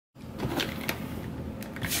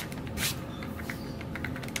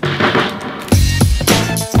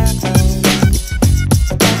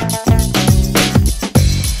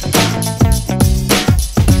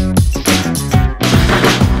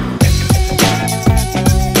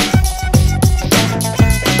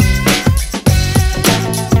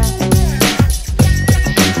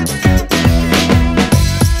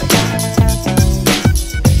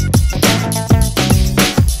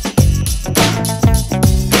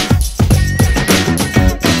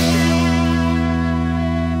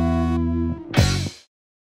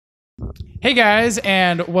Hey guys,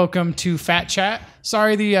 and welcome to Phatt Chat.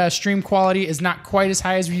 Sorry the stream quality is not quite as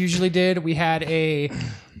high as we usually did. We had a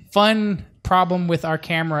fun problem with our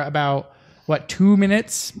camera about, 2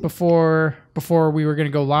 minutes before we were going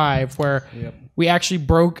to go live, where we actually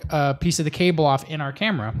broke a piece of the cable off in our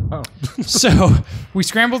camera. Oh. So we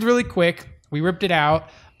scrambled really quick. We ripped it out.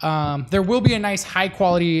 There will be a nice high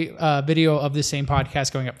quality video of the same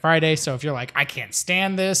podcast going up Friday. So if you're like, I can't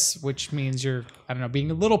stand this, which means you're, I don't know,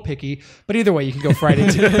 being a little picky, but either way, you can go Friday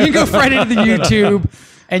to the YouTube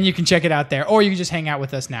and you can check it out there, or you can just hang out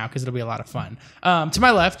with us now because it'll be a lot of fun. To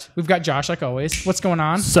my left, we've got Josh, like always. What's going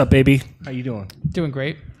on? What's up, baby? How you doing? Doing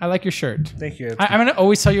great. I like your shirt. Thank you. I'm going to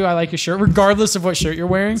always tell you I like your shirt, regardless of what shirt you're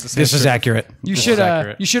wearing. This is accurate. You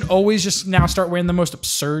should always just now start wearing the most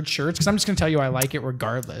absurd shirts, because I'm just going to tell you I like it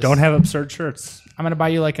regardless. Don't have absurd shirts. I'm going to buy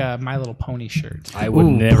you like a My Little Pony shirt. I would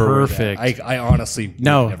never perfect. wear that. I honestly would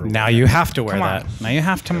No, never now wear you have to wear Come that. on. Now you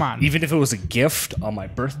have to. Come on. Even if it was a gift on my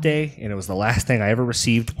birthday and it was the last thing I ever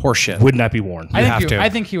received, Horseshit. would not be worn. I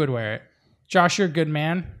think he would wear it. Josh, you're a good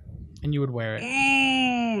man, and you would wear it.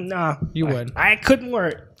 Nah. You would. I couldn't wear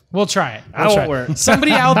it. We'll try it. I won't wear it.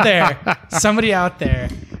 Somebody out there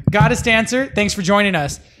got his answer. Thanks for joining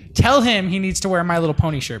us. Tell him he needs to wear a My Little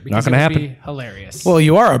Pony shirt, because Not it gonna would be happen. hilarious. Well,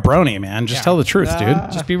 you are a brony, man. Just tell the truth, dude.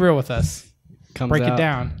 Just be real with us. Break it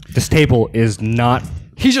down. This table is not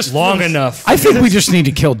He just long flips- enough. I think we just need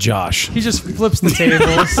to kill Josh. He just flips the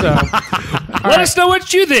table. So Let us know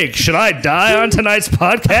what you think. Should I die on tonight's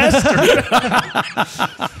podcast?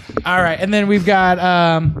 all right, and then we've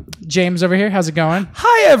got James over here. How's it going,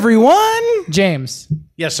 Hi, everyone. James?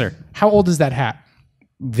 Yes, sir. How old is that hat?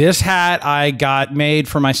 This hat I got made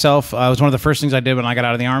for myself. It was one of the first things I did when I got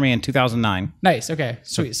out of the Army in 2009. Nice. Okay.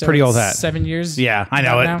 Sweet. So pretty old it's hat. 7 years. Yeah, I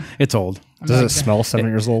know it. now? It's old. Does it smell 7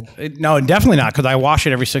 years old? No, definitely not, because I wash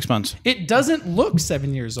it every 6 months. It doesn't look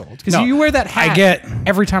 7 years old, because No, you wear that hat I get-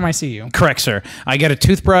 every time I see you. Correct, sir. I get a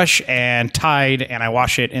toothbrush and Tide, and I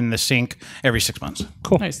wash it in the sink every 6 months.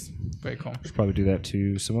 Cool. Nice. Very cool. Probably do that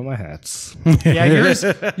to some of my hats. Yeah,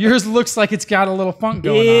 yours looks like it's got a little funk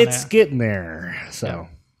going It's on it. getting there. So.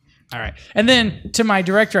 All right. And then to my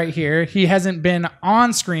direct right here, he hasn't been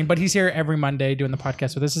on screen, but he's here every Monday doing the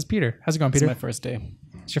podcast with us. This is Peter. How's it going, Peter? It's my first day.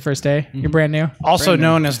 It's your first day? You're brand new? Also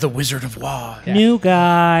known as the Wizard of Oz. New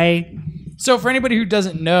guy. So for anybody who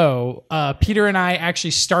doesn't know, Peter and I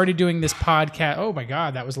actually started doing this podcast. Oh my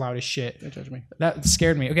God, that was loud as shit. Don't judge me. That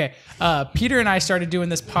scared me. Okay. Peter and I started doing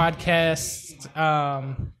this podcast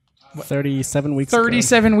 37 weeks ago.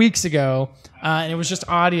 37 weeks ago. And it was just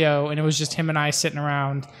audio, and it was just him and I sitting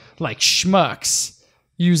around like schmucks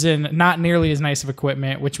using not nearly as nice of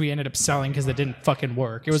equipment, which we ended up selling because it didn't fucking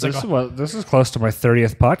work. It was This is close to my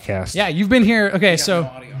 30th podcast. yeah, you've been here. Okay, so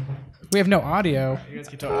we have no audio.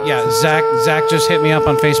 Yeah, Zach just hit me up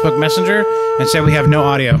on Facebook Messenger and said we have no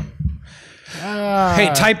audio.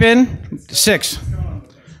 Hey, type in 6.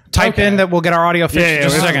 Type in that we'll get our audio fixed in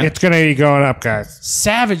just a second. It's going to be going up, guys.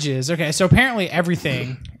 Savages. Okay, so apparently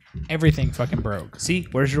everything fucking broke. See,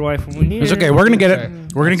 where's your wife when we need It's her? okay. We're going to get it.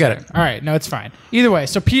 We're going to get it. All right, no, it's fine. Either way,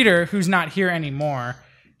 so Peter, who's not here anymore,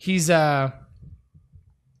 he's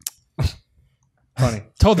Funny.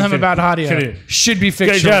 told them about audio. Continue. Should be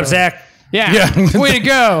fixed. Good job, shortly. Zach. Yeah. Way to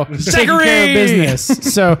go. Taking care of Zachary!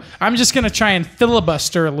 business. So I'm just going to try and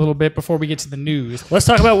filibuster a little bit before we get to the news. Let's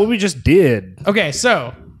talk about what we just did. Okay,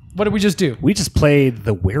 so what did we just do? We just played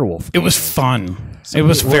the werewolf. It was fun. It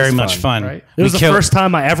was very much fun. right? It was We the killed- first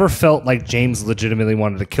time I ever felt like James legitimately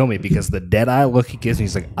wanted to kill me, because the dead eye look he gives me,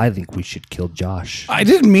 he's like, I think we should kill Josh. I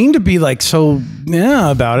didn't mean to be like so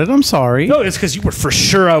about it. I'm sorry. No, it's because you were for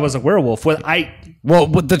sure I was a werewolf. Well,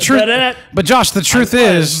 but the truth. But- But Josh, the truth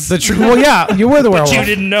is the truth. Well, yeah, you were the werewolf. you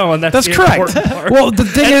didn't know, and that's That's the correct. important part. Well, the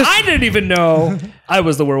thing and is, I didn't even know I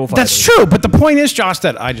was the werewolf. that's either. true. But the point is, Josh,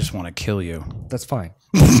 that I just want to kill you. That's fine.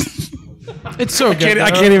 It's so good.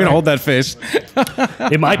 I can't even hold that face.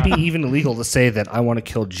 It might be even illegal to say that I want to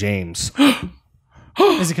kill James.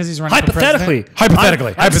 Is it because he's running Hypothetically.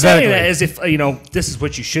 Hypothetically. I'm saying that Hypothetically. as if, this is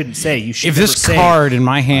what you shouldn't say. You should If never this say, card in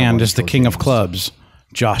my hand wanna is the kill king of James. clubs,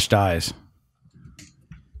 Josh dies.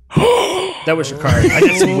 That was your card. I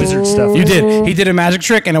did some wizard stuff. You did. He did a magic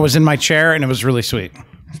trick, and it was in my chair, and it was really sweet.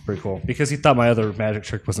 It's pretty cool. Because he thought my other magic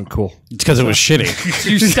trick wasn't cool. It's because it was shitty.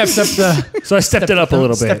 You stepped up the So I stepped it up a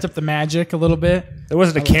little stepped bit. up the magic a little bit. There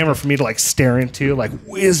wasn't a camera for me to stare into,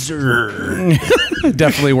 wizard. It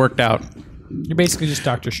definitely worked out. You're basically just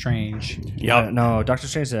Doctor Strange. Yep. No, Doctor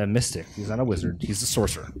Strange is a mystic. He's not a wizard. He's a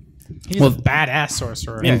sorcerer. He's a badass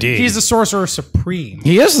sorcerer. Indeed. He's the sorcerer supreme.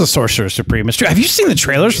 He is the Sorcerer Supreme. It's true. Have you seen the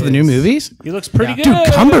trailers for the new movies? He looks pretty good. Dude,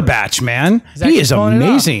 Cumberbatch, man. actually He is pulling it off.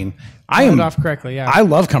 amazing. I am off correctly. Yeah. I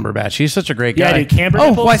love Cumberbatch. He's such a great guy. Yeah, dude, camber Oh,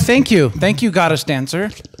 nipples? why? Thank you, Goddess Dancer.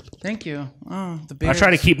 Thank you. Oh, the I beards.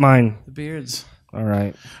 try to keep mine. the beards. All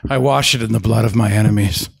right. I wash it in the blood of my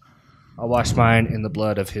enemies. I'll wash mine in the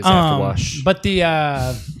blood of his afterwash. But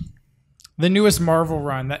the newest Marvel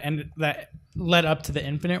run that led up to the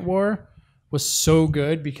Infinite War was so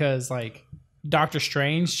good because like Doctor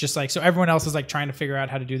Strange just like so everyone else is like trying to figure out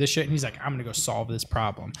how to do this shit and he's like I'm gonna go solve this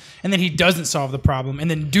problem and then he doesn't solve the problem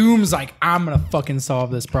and then Doom's like I'm gonna fucking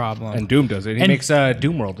solve this problem And Doom does it. He And- makes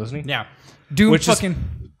Doom World, doesn't he? yeah Doom Which is- fucking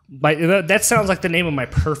That sounds like the name of my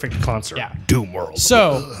perfect concert. Yeah. Doom World.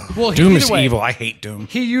 so well Doom either is way, evil. I hate Doom.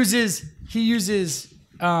 he uses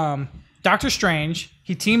Doctor Strange.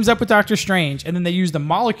 He teams up with Doctor Strange, and then they use the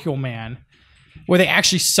Molecule Man, where they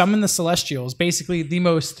actually summon the Celestials. Basically, the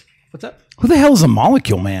most. What's up? Who the hell is a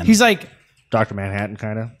Molecule Man? He's like. Dr. Manhattan,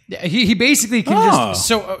 kind of. He basically can Oh.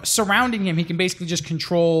 just surrounding him. He can basically just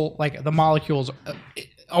control like the molecules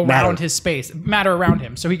around Matter. his space, matter around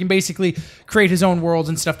him. So he can basically create his own worlds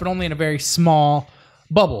and stuff, but only in a very small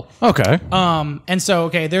bubble. okay. And so,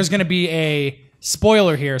 okay, there's going to be a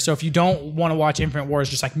spoiler here. So if you don't want to watch Infinite Wars,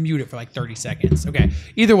 just like mute it for like 30 seconds. Okay.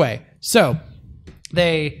 Either way. So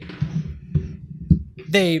they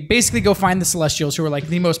basically go find the Celestials who are like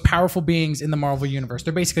the most powerful beings in the Marvel universe.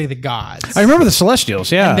 They're basically the gods. I remember the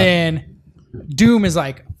Celestials. Yeah. And then Doom is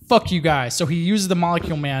like, fuck you guys. So he uses the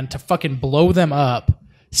Molecule Man to fucking blow them up,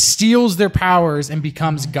 steals their powers, and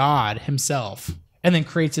becomes God himself. And then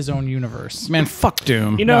creates his own universe. Man, fuck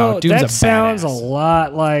Doom. You know, Doom's that a sounds badass. a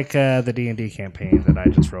lot like the D&D campaign that I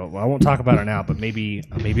just wrote. Well, I won't talk about it now, but maybe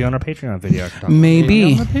on our Patreon video I can talk about it. Maybe.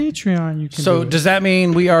 On the Patreon, you can So do it. does that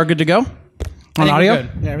mean we are good to go on I think audio? we're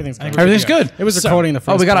good. Yeah, everything's good. Everything's good. It was So- recording the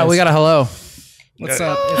first Oh, we got a hello. What's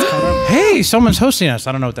up? It's Connor. Hey, someone's hosting us.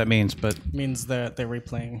 I don't know what that means, but Means that they're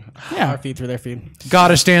replaying Yeah. our feed through their feed.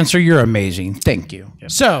 Goddess Dancer, you're amazing. Thank you.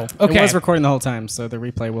 So, It okay. was recording the whole time, so the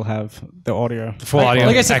replay will have the audio. Full audio.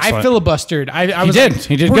 Like I said, I Excellent. filibustered. I was did. like,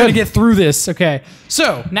 He did we're good. going to get through this. Okay.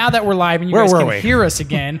 So now that we're live and you Where guys were can we? hear us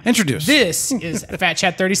again. Introduce. This is Phatt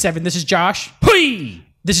Chat 37. This is Josh. Hui!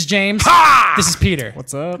 This is James. This is Peter.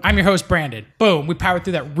 What's up? I'm your host, Brandon. Boom. We powered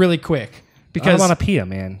through that really quick. I'm Because on a Pia,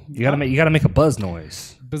 man. You gotta make a buzz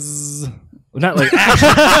noise. Bzz. Not like actually,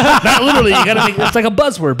 not literally. You gotta make it's like a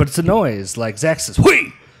buzzword, but it's a noise. Like Zach says,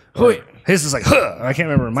 "Hui, hui." His is like, "Huh." I can't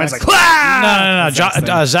remember. Mine's like, "Huh."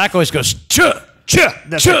 No. Zach always goes, chuh, Chuh.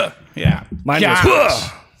 That's chuh. it. Yeah. Mine Gosh. goes,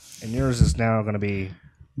 "Huh." And yours is now gonna be.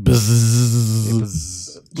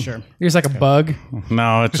 Sure. here's like a bug.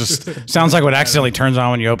 No, it just sounds like what accidentally turns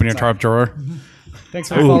on when you open your top drawer. Thanks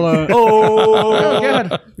for following. Oh,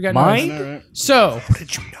 God. We got Mine? noise. All right. So,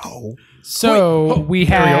 Did you know? we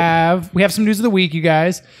have some news of the week, you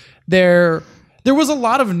guys. There was a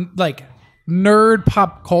lot of like nerd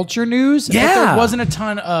pop culture news. But Yeah. there wasn't a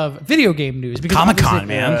ton of video game news because Comic-Con, obviously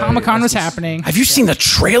man. Comic-Con was happening. Have you seen the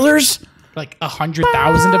trailers? Like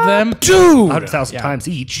 100,000 of them. Dude. 100,000 times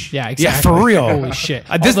each. Yeah, Yeah, exactly. for real. Holy shit.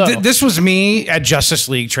 This, Although, this was me at Justice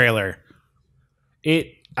League trailer.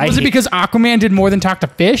 was it because Aquaman did more than talk to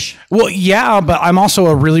fish? Well, yeah, but I'm also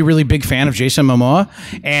a really, really big fan of Jason Momoa,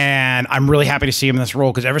 and I'm really happy to see him in this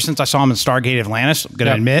role because ever since I saw him in Stargate Atlantis, I'm going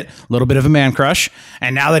to admit, a little bit of a man crush,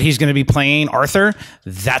 and now that he's going to be playing Arthur,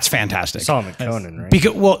 that's fantastic. Saw him in Conan, right?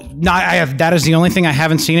 Because, well, no, I have. That is the only thing I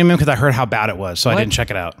haven't seen him in because I heard how bad it was, so I didn't check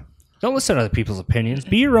it out. Don't listen to other people's opinions.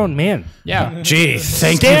 Be your own man. Yeah. Gee,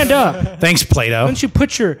 Stand you. up. Thanks, Plato. Why don't you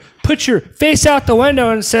put your face out the window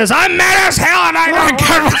and says, "I'm mad as hell and I don't want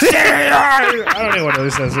to stay here." I don't know what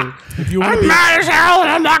it says. I'm mad as hell, and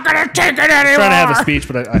I'm not going to take it anymore. Trying to have a speech,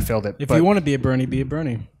 but I failed it. If But you want to be a Bernie, be a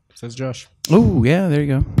Bernie. Says Josh. Ooh, yeah, there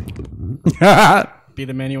you go. Be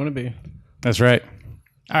the man you want to be. That's right.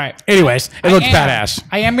 All right. Anyways, it looks badass.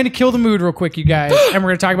 I am going to kill the mood real quick, you guys, and we're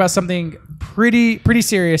going to talk about something pretty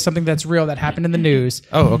serious, something that's real that happened in the news.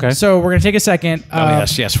 Oh, okay. So we're going to take a second.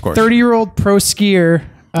 yes, of course. 30-year-old pro skier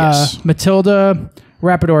Yes. Matilda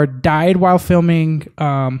Rapidor died while filming,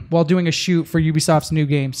 while doing a shoot for Ubisoft's new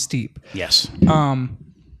game, Steep. Yes.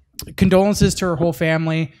 Condolences to her whole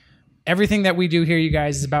family. Everything that we do here, you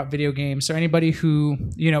guys, is about video games. So anybody who,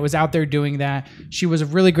 is out there doing that, she was a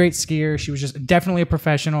really great skier. She was just definitely a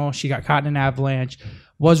professional. She got caught in an avalanche,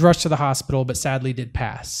 was rushed to the hospital, but sadly did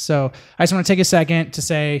pass. So I just want to take a second to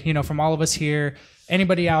say, from all of us here,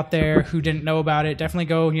 anybody out there who didn't know about it, definitely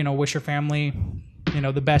go, wish her family,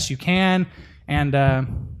 the best you can. And I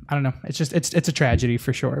don't know. It's just, it's a tragedy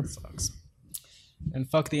for sure. And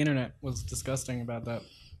fuck the internet was disgusting about that.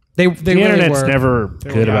 They the really internet's were. never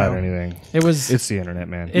good about wild. anything. It was. It's the internet,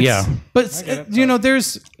 man. It's, Yeah. but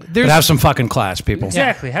there's But have some fucking class, people.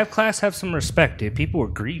 Exactly. Have class, have some respect, dude. People are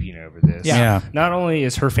grieving over this. Yeah. Not only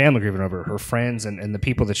is her family grieving over it, her friends and the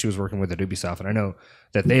people that she was working with at Ubisoft, and I know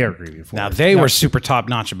that they are grieving for Now, it. they were super top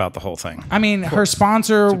notch about the whole thing. I mean, her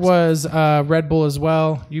sponsor was Red Bull as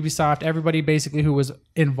well, Ubisoft. Everybody basically who was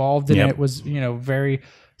involved in it was, very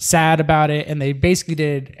sad about it, and they basically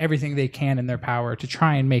did everything they can in their power to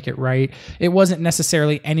try and make it right. It wasn't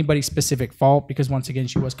necessarily anybody's specific fault because once again,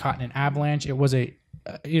 she was caught in an avalanche. It was a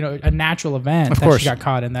natural event that she got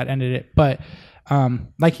caught in that ended it. But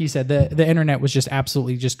like he said, the internet was just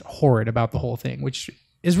absolutely just horrid about the whole thing, which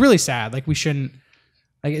is really sad. Like we shouldn't.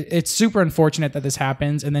 Like it's super unfortunate that this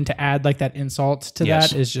happens, and then to add like that insult to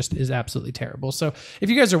that is absolutely terrible. So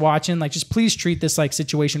if you guys are watching, like just please treat this like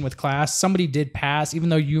situation with class. Somebody did pass, even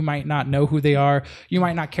though you might not know who they are, you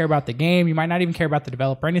might not care about the game, you might not even care about the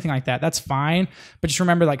developer, anything like that. That's fine, but just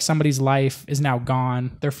remember like somebody's life is now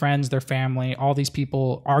gone. Their friends, their family, all these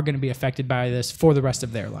people are going to be affected by this for the rest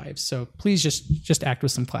of their lives. So please just act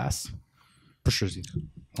with some class. For sure.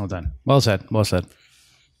 Well done. Well said. Well said.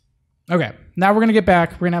 Okay, now we're going to get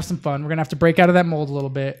back. We're going to have some fun. We're going to have to break out of that mold a little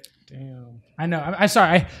bit. Damn. I know. I'm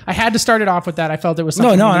sorry. I had to start it off with that. I felt it was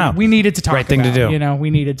something we needed to talk Right thing about. to do. We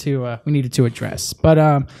needed to address. But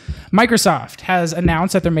Microsoft has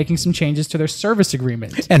announced that they're making some changes to their service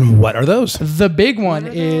agreement. And what are those? The big one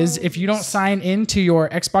is if you don't sign into your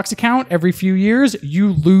Xbox account every few years,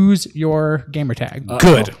 you lose your gamer tag.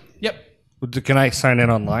 Good. Yep. Can I sign in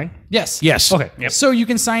online? Yes. Yes. Okay. Yep. So you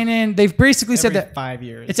can sign in. They've basically said that 5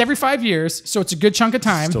 years. it's every 5 years, so it's a good chunk of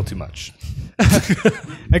time. Still too much.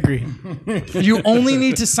 Agree. You only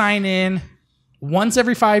need to sign in once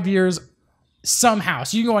every 5 years somehow.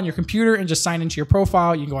 So you can go on your computer and just sign into your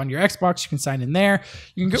profile. You can go on your Xbox. You can sign in there.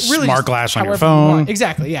 You can go really Smart glass on your however you phone. want.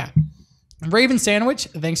 Exactly. Yeah. Raven Sandwich,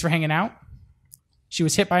 thanks for hanging out. She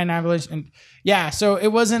was hit by an avalanche, and so it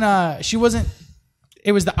wasn't. She wasn't.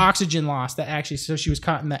 It was the oxygen loss that actually. So she was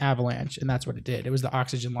caught in the avalanche, and that's what it did. It was the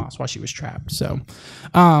oxygen loss while she was trapped. So,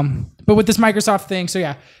 but with this Microsoft thing,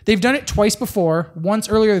 they've done it twice before. Once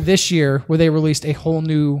earlier this year, where they released a whole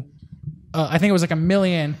new. I think it was like 1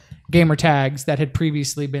 million gamer tags that had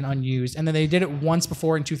previously been unused, and then they did it once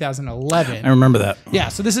before in 2011. I remember that. Yeah,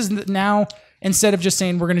 so this is now instead of just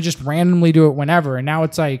saying we're going to just randomly do it whenever, and now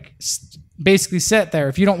it's like basically set there.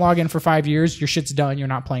 If you don't log in for 5 years, your shit's done. You're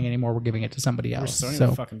not playing anymore. We're giving it to somebody else. Sony So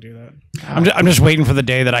would fucking do that. I'm just waiting for the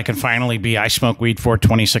day that I can finally be I smoke weed for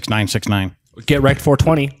 26969. Get wrecked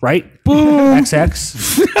 420, right? Boom.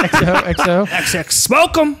 XX. XO. XX.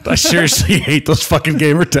 Smoke them. I seriously hate those fucking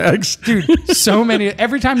gamer tags. Dude, so many.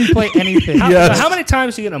 Every time you play anything. How many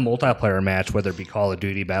times do you get in a multiplayer match, whether it be Call of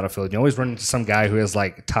Duty, Battlefield, you always run into some guy who has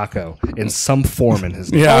like taco in some form in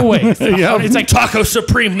his name. Yeah. Always. Yeah. It's like Taco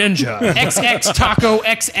Supreme Ninja. XX Taco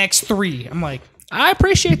XX3. I'm like, I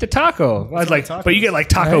appreciate the taco. I'd like, but you get like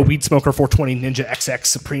Taco Weed Smoker 420 Ninja XX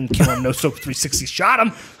Supreme Kill him No Soap 360 shot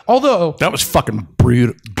him. although That was fucking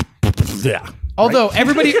brutal. Yeah.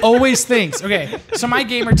 everybody always thinks, okay, so my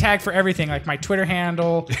gamer tag for everything, like my Twitter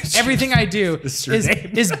handle, everything I do is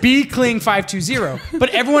bkling520. But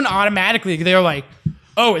everyone automatically, they're like,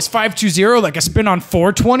 oh, is 520 like a spin on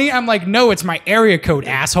 420? I'm like, no, it's my area code,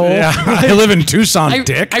 asshole. Yeah. I live in Tucson,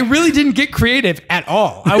 dick. I really didn't get creative at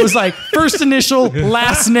all. I was like, first initial,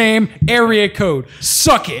 last name, area code.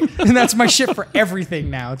 Suck it. And that's my shit for everything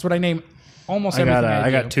now. It's what I name almost everything I do.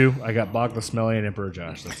 I got two. I got Bog the Smelly and Emperor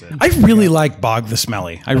Josh. That's it. I really like Bog the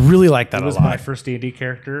Smelly. I really like that It was a my lot. first D&D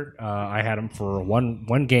character. I had him for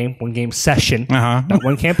one game session, Uh-huh. not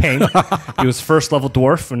one campaign. He was first level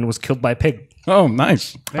dwarf and was killed by a pig. Oh,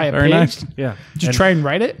 nice. By a Very pig? nice. Yeah. Did you try and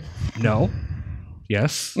write it? No.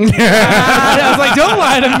 Yes. I was like, don't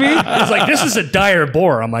lie to me. I was like, this is a dire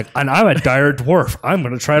boar. I'm like, and I'm a dire dwarf. I'm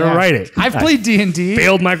going to try to write it. I've played D&D.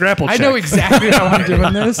 Failed my grapple check. I know exactly how I'm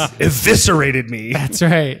doing this. Eviscerated me. That's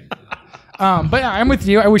right. But yeah, I'm with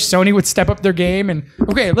you. I wish Sony would step up their game. And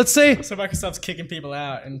okay, let's say So Microsoft's kicking people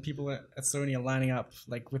out, and people at Sony are lining up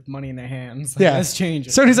like with money in their hands. yeah, Let's change it.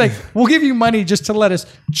 Sony's like, we'll give you money just to let us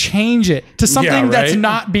change it to something that's right.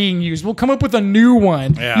 not being used. We'll come up with a new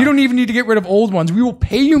one. Yeah. You don't even need to get rid of old ones. We will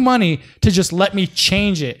pay you money to just let me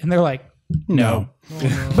change it. And they're like, no.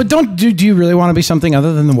 But do you really want to be something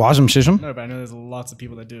other than the Wasm Shisham? No, but I know there's lots of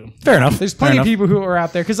people that do. Fair enough. There's plenty of people who are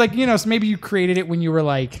out there because, like, you know, so maybe you created it when you were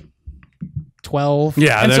like 12.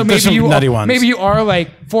 Yeah, and so there's some maybe nutty ones. Maybe you are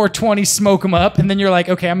like 420, smoke them up, and then you're like,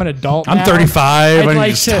 okay, I'm an adult. I'm now. 35. I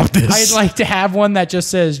need to stop this. I'd like to have one that just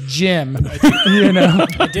says Jim. You know,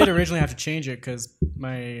 I did originally have to change it because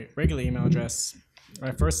my regular email address,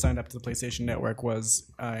 when I first signed up to the PlayStation Network, was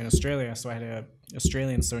in Australia, so I had an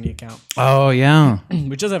Australian Sony account, Oh, yeah.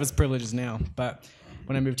 which does have its privileges now. But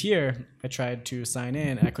when I moved here, I tried to sign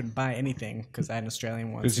in. And I couldn't buy anything because I had an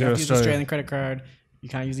Australian one. Is So you it have to use an Australian? Australian credit card. You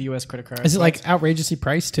can't use a U.S. credit card. Is it So like outrageously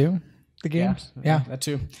priced too? The yeah, games? Yeah. that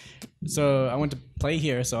too. So I went to play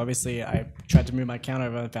here. So obviously I tried to move my account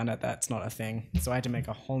over and found out that's not a thing. So I had to make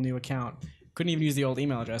a whole new account. Couldn't even use the old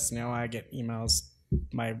email address. Now I get emails.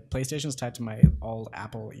 My PlayStation is tied to my old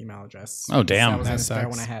Apple email address. Oh, damn. That was That the spare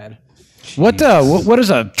sucks. one I had. What does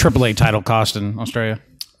a AAA title cost in Australia?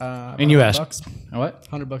 In US? $100. What?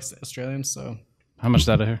 $100 Australian. So How much is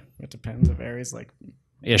that here? it depends. It varies like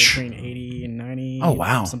Ish. between 80 and 90. Oh,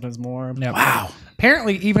 wow. Sometimes more. Yep. Wow.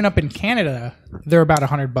 Apparently, even up in Canada, they're about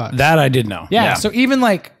 $100. That I did know. Yeah. So even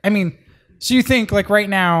like, I mean, so you think like right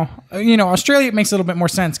now, Australia it makes a little bit more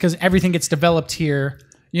sense because everything gets developed here,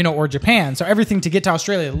 or Japan. So everything to get to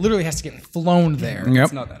Australia literally has to get flown there. Yep.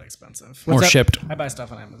 It's not that expensive. Or that? shipped. I buy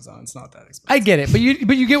stuff on Amazon. It's not that expensive. I get it, but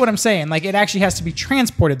you get what I'm saying. Like it actually has to be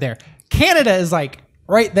transported there. Canada is like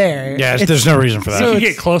right there. Yeah, It's- there's no reason for that. So You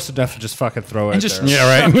it's- get close enough to just fucking throw it and just there.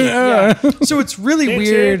 yeah, right. yeah. So it's really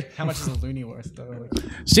weird. How much is a loony worth though? Like,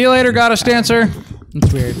 See you later, Goddess Dancer.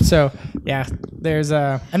 It's weird. So yeah, there's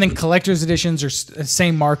and then collector's editions are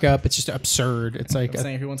same markup. It's just absurd. It's like I'm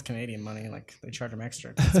saying who wants Canadian money? Like they charge them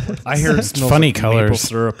extra. I hear it smells funny like maple colors.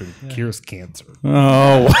 syrup and cures cancer.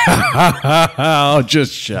 Oh, wow.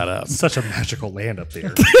 Just shut up. Such a magical land up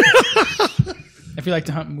there. if you like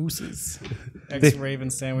to hunt mooses. Ex Raven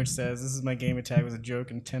Sandwich says, "This is my gamer tag was a joke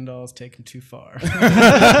and $10 taken too far."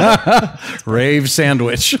 Rave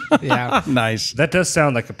sandwich. Yeah. Nice. That does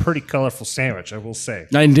sound like a pretty colorful sandwich, I will say.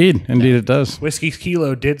 Indeed it does. Whiskey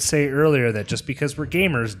Kilo did say earlier that just because we're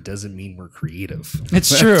gamers doesn't mean we're creative.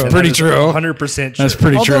 It's true. Pretty true. 100% true. That's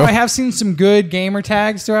pretty Although true. I have seen some good gamer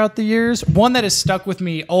tags throughout the years, one that has stuck with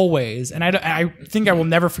me always, and I think I will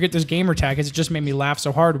never forget this gamer tag because it just made me laugh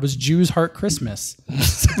so hard, was Jews Heart Christmas.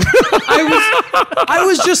 I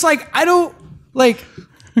was just like, I don't You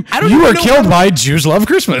were even know killed by Jews Love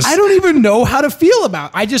Christmas. I don't even know how to feel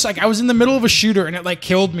about. I was in the middle of a shooter and it like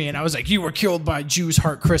killed me, and I was like, "You were killed by Jews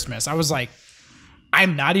Heart Christmas." I was like,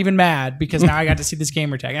 I'm not even mad because now I got to see this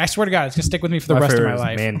gamer tag, and I swear to God, it's gonna stick with me for the rest of my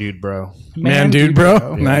life. Man, dude, bro. Man, dude,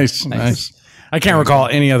 bro. Nice. I can't recall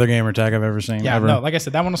any other gamer tag I've ever seen. Yeah, ever. no, like I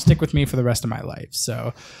said, that one will stick with me for the rest of my life.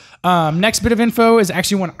 So, next bit of info is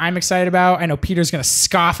actually one I'm excited about. I know Peter's gonna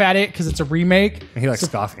scoff at it because it's a remake. He likes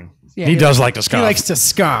scoffing. Yeah, He does like to scoff. He likes to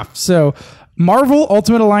scoff. So, Marvel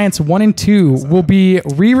Ultimate Alliance 1 and 2 will be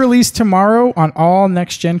re-released tomorrow on all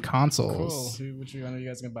next-gen consoles. Cool. Which one of you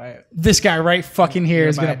guys gonna buy it? This guy right fucking here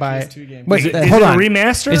is buy gonna a buy it. PS2 game. Wait, Is hold it on. a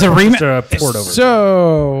remaster? It's a or rema- just a port over.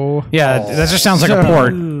 So, Yeah, that just sounds like a So-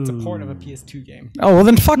 port. It's a port of a PS2 game. Oh, well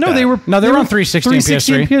then fuck no, that. they were on 360 and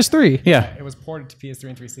 360 and PS3. PS3. Yeah. It was ported to PS3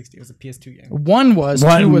 and 360. It was a PS2 game. One was,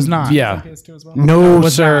 One- two was not. Yeah. PS2 as well. No,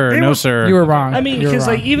 sir. No, sir. You were wrong. I mean, You were because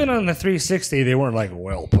like wrong. even on the 360, they weren't like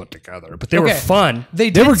well put together, but they were Okay. fun. They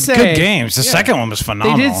They did were say, good games. The second one was They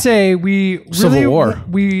phenomenal. did say we Civil really, War.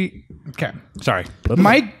 okay. Sorry.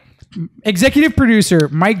 Executive producer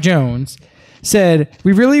Mike Jones said,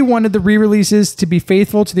 "We really wanted the re-releases to be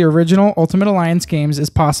faithful to the original Ultimate Alliance games as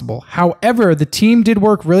possible. However, the team did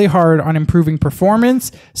work really hard on improving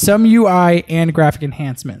performance, some UI, and graphic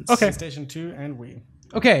enhancements." PlayStation 2 and Wii.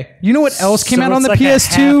 Okay. You know what else came So out on it's the like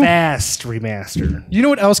PS2? a half-assed remaster. You know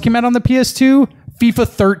what else came out on the PS2? FIFA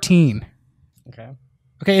 13. Okay.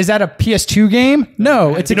 Okay, is that a PS2 game?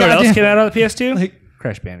 No, it's a You know what else goddamn. came out on the PS2? Like-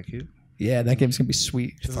 Crash Bandicoot. Yeah, that game's gonna be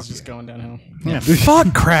sweet. This is just going downhill. Yeah.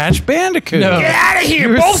 Fuck Crash Bandicoot. No. Get out of here,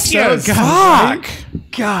 You're both so you! Fuck.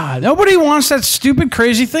 God. Nobody wants that stupid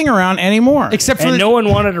crazy thing around anymore. Except for And the, no one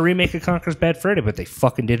wanted to remake of Conker's Bad Freddy, but they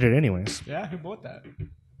fucking did it anyways. Yeah, who bought that?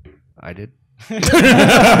 I did.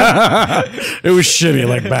 It was shitty,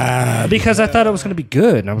 like bad. Because I thought it was going to be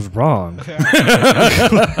good, and I was wrong.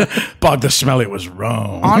 Bug the Smelly was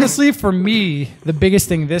wrong. honestly, for me, the biggest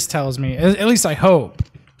thing this tells me, at least I hope,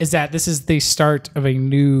 is that this is the start of a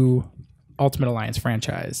new Ultimate Alliance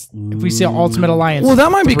franchise. If we see Ultimate Alliance, Well,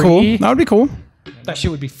 that might be 3, cool. That would be cool. That shit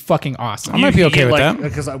would be fucking awesome. I might be okay with that.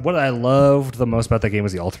 Because what I loved the most about that game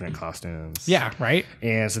was the alternate costumes. Yeah, right.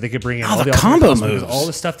 And so they could bring in Oh, all the the alternate combo costumes, moves. all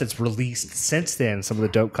the stuff that's released since then, some of the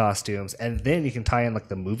dope costumes, and then you can tie in like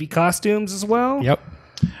the movie costumes as well. Yep.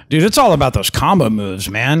 Dude, it's all about those combo moves,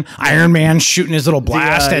 man. Iron Man shooting his little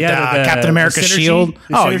blast at the Captain America's synergy- shield.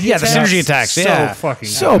 the Oh, synergy yeah, the attacks. synergy attacks. So Yeah. fucking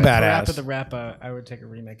so good. Rappa badass. the Rappa, I would take a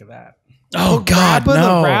remake of that. Oh, God, Rappa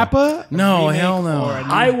no. the Rappa? No, Remake hell or no. a new-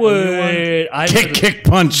 I would Kick,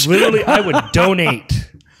 punch. literally, I would donate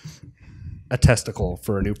a testicle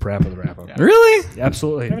for a new Parappa the Rapper. Really?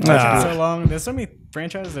 Absolutely. Haven't touched it in so long. There's so many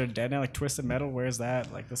franchises that are dead now, like Twisted Metal. Where's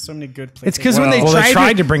that? Like, there's so many good places. It's because when they Well,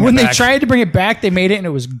 tried to bring it when they back. tried to bring it back, they made it and it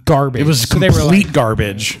was garbage. It was So they complete were like,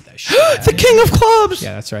 garbage. The king of clubs.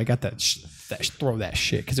 yeah, that's right. I got that. Throw that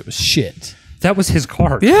shit because it was shit. That was his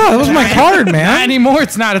card. Yeah, that was my card, Not man. anymore.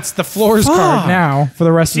 It's not. It's the floor's card now for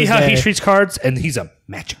the rest See of the how day. he treats cards, and he's a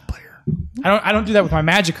Magic player. I don't do that with my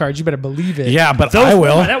Magic cards. You better believe it. Yeah, but I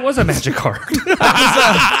will. That was a Magic card.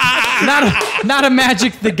 Not a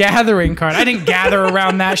Magic the Gathering card. I didn't gather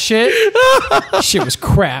around that shit. Shit was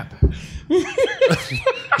crap.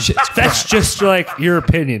 That's just like your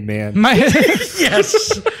opinion, man.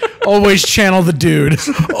 Yes. Always channel the dude.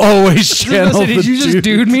 Always channel Did the you just dude.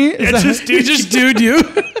 dude me? Is that- He just dude you.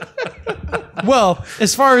 Well,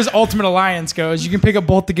 as far as Ultimate Alliance goes, you can pick up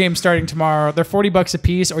both the games starting tomorrow. They're $40 a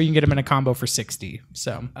piece, or you can get them in a combo for $60.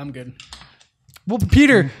 So, I'm good. well,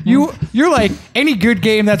 Peter, you're like any good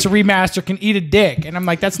game that's a remaster can eat a dick, and I'm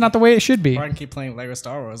like, that's not the way it should be. Or I can keep playing Lego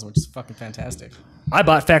Star Wars, which is fucking fantastic. I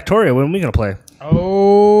bought Factorio. When are we going to play?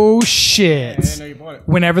 Oh I shit! didn't know you bought it.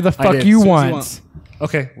 Whenever the fuck did. you As soon as you want. want.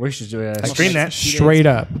 Okay, we should do stream that. Straight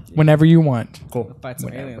up, whenever you want. Cool. Fight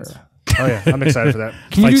some aliens. Oh, yeah. I'm excited for that.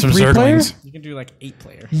 Can Fight you some do 3-player? Zerglings. You can do like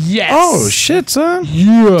 8-player. Yes. Oh shit, son.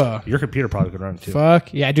 Yeah. Your computer probably could run it, too.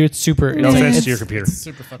 Fuck yeah, dude. It's super. No it's- offense it's- to your computer.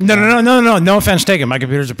 Super fucking No offense taken. My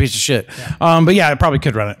computer's a piece of shit. But yeah, I probably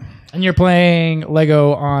could run it. And you're playing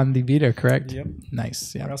Lego on the Vita, correct? Yep.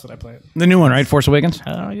 Nice. Yeah. Where else would I play it? The new one, right? Force Awakens.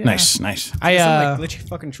 Oh yeah. Nice. I There's some like glitchy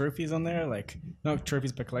fucking trophies on there, like not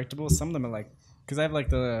trophies but collectibles. Some of them are like, because I have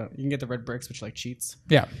like you can get the red bricks, which are like cheats,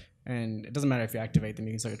 yeah. and it doesn't matter if you activate them,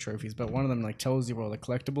 you can still get trophies. But one of them like tells you where all the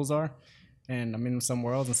collectibles are, and I'm in some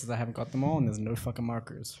worlds and says I haven't got them all, and there's no fucking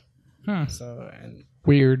markers. So and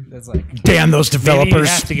Weird. there's like Damn those Maybe developers.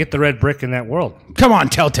 you have to get the red brick in that world. Come on,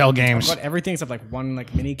 Telltale Games. got everything except like one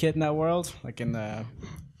like mini kit in that world, like in the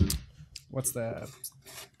what's the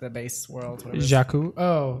base world? Whatever it is. Jakku.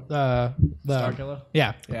 Oh, the Starkiller?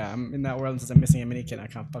 Yeah. Yeah, I'm in that world and says I'm missing a mini kit and I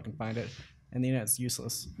can't fucking find it. And the internet's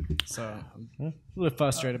useless. So I'm a little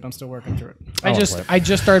frustrated, but I'm still working through it. I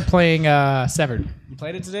just started playing Severed. You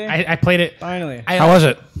played it today? I played it. Finally. How was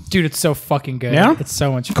it? Dude, it's so fucking good. Yeah? It's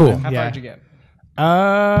so much Cool. fun. How yeah. far did you get?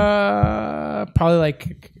 Probably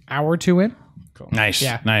like hour or two in. Cool. Nice.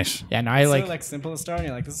 Yeah. Nice. Yeah, no, I It's like like simple to start, and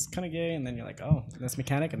you're like, this is kind of gay, and then you're like, oh, this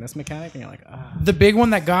mechanic, and you're like, ah. the big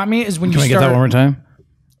one that got me is when Can you we get start. that one more time?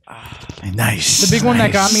 Nice. The big one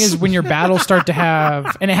that got me is when your battles start to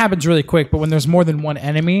have, and it happens really quick, but when there's more than one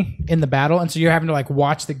enemy in the battle, and so you're having to like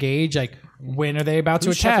watch the gauge, like when are they about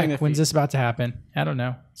Who's to shuffling attack? their When's feet? this about to happen? I don't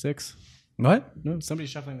know. 6? What? No, somebody's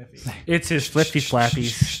shuffling their feet. It's his flippy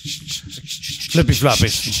flappies. Flippy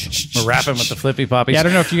floppies. We're rapping with the flippy poppies. Yeah, I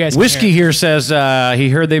don't know if you guys can Whiskey hear here says he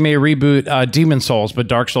heard they may reboot Demon Souls, but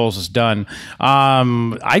Dark Souls is done.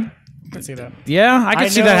 I Let's see that. I could I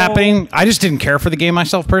see that know- happening. I just didn't care for the game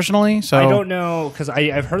myself personally. So I don't know, because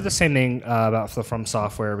I've heard the same thing about the From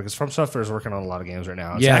Software, because From Software is working on a lot of games right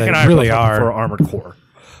now. Yeah, Zach they and I really both looking are. for Armored Core.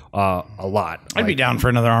 A lot. I'd be down for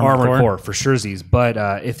another Armored Core for surezies. But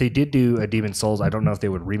if they did do a Demon Souls, I don't know if they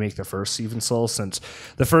would remake the first Demon Souls, since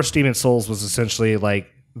the first Demon Souls was essentially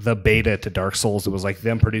like the beta to Dark Souls. It was like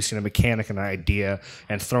them producing a mechanic and an idea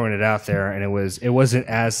and throwing it out there, and it wasn't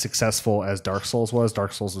as successful as Dark Souls was.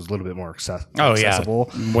 Dark Souls was a little bit more accessible.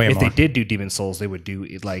 Way if more. they did do Demon Souls, they would do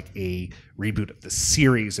like a reboot of the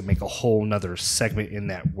series and make a whole nother segment in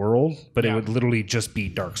that world, but it would literally just be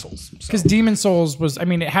Dark Souls. So. because Demon Souls was. I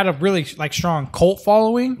mean, it had a really like strong cult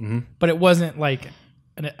following, but it wasn't like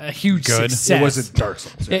a huge Good. success. It wasn't Dark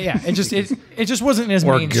Souls. Yeah, it just wasn't as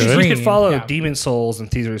Or mainstream. good. You could follow Yeah. Demon Souls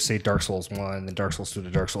and theaters say Dark Souls 1, then Dark Souls 2 to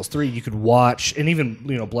Dark Souls 3. You could watch, and even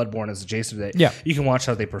Bloodborne is adjacent to that. Yeah. You can watch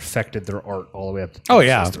how they perfected their art all the way up to Oh Dark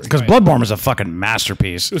yeah, Souls 3. because Bloodborne was a fucking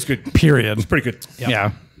masterpiece. It was good. Period. Pretty good.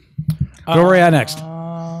 Yeah. Go where we at next?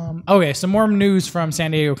 Okay, some more news from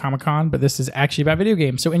San Diego Comic-Con, but this is actually about video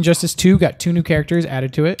games. So Injustice 2 got 2 new characters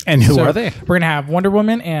added to it. And who So are they? We're going to have Wonder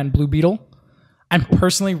Woman and Blue Beetle. I'm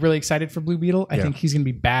personally really excited for Blue Beetle. I think he's going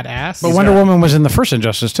to be badass. But Wonder Woman was in the first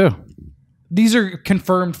Injustice too. These are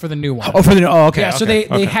confirmed for the new one. Okay. Yeah, so they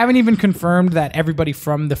haven't even confirmed that everybody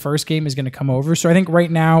from the first game is going to come over. So I think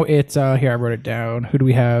right now it's here I wrote it down. Who do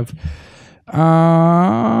we have?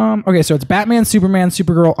 Okay, so it's Batman, Superman,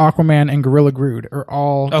 Supergirl, Aquaman, and Gorilla Grodd are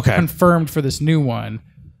all confirmed for this new one.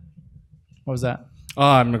 What was that?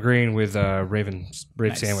 I'm agreeing with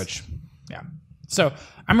Brave Sandwich. Yeah. So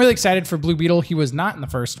I'm really excited for Blue Beetle. He was not in the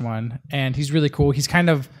first one, and he's really cool. He's kind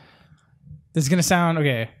of. This is gonna sound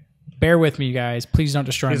okay. Bear with me, you guys. Please don't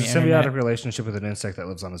destroy He me. has a internet. symbiotic relationship with an insect that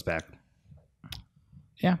lives on his back.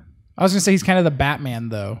 Yeah. I was gonna say he's kind of the Batman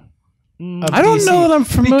though. I don't know that I'm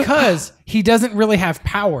familiar because he doesn't really have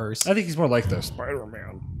powers. I think he's more like the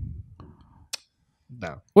Spider-Man.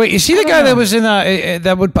 No. Wait, is he the guy that was in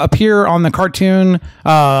that would appear on the cartoon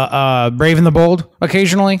Brave and the Bold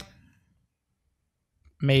occasionally?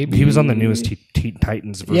 Maybe He was on the newest Teen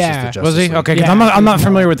Titans versus Yeah. the Justice Was he? League. Okay, 'cause Yeah. I'm not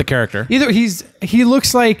familiar with the character. Either he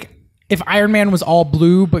looks like if Iron Man was all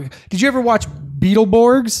blue. But did you ever watch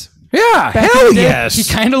Beetleborgs? Yeah, Back in hell the day? yes. He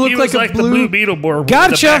kind of looked He was like a the blue. blue Beetleborg.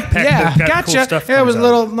 Gotcha. With the backpack Yeah, that got Gotcha. Cool stuff Yeah, it was comes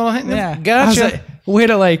out. little. Yeah, I was Gotcha. like, way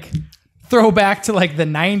to like throw back to like the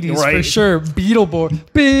 90s for Right. sure. Beetleborg.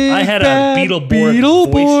 Big I had a bad Beetleborg voice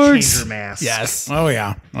Beetleborgs. changer mask. Yes. Oh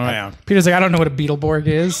yeah. Oh yeah. Peter's like, I don't know what a Beetleborg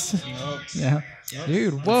is. Yeah.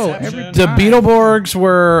 Dude, whoa. Every The time. Beetleborgs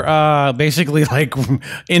were basically like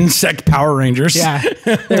insect Power Rangers. Yeah.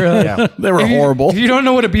 They were, Yeah. They were If horrible. you don't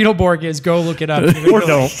know what a Beetleborg is, go look it up. Or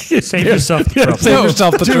don't. Save yourself the trouble. Save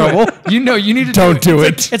yourself the trouble. You know, you need to Don't do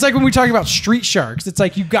It's it. like, it's like when we talk about street sharks. It's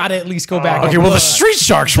like you got to at least go back. Okay, and well the look. street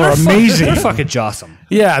sharks were amazing. They're fucking Jossum.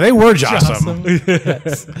 Yeah, they were awesome.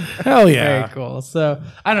 Yes. Hell Very yeah. cool. So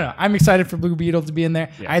I don't know. I'm excited for Blue Beetle to be in there.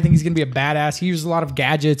 I think he's gonna be a badass. He uses a lot of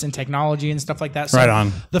gadgets and technology and stuff like that. So Right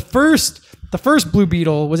on. The first Blue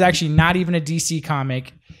Beetle was actually not even a DC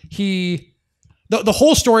comic. The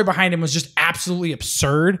whole story behind him was just absolutely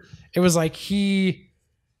absurd. It was like he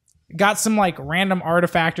got some like random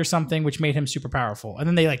artifact or something which made him super powerful, and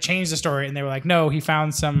then they like changed the story and they were like, no, he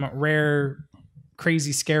found some rare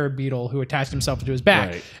crazy scarab beetle who attached himself to his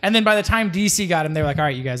back. Right. And then by the time DC got him, they were like, all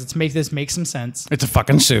right, you guys, let's make this make some sense. It's a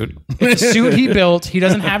fucking suit. It's a suit he built. He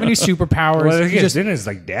doesn't have any superpowers. Well, He just, didn't his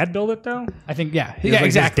like dad build it though? I think, yeah. It was Yeah, like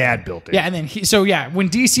exactly. His dad built it. Yeah, and then when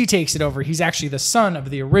DC takes it over, he's actually the son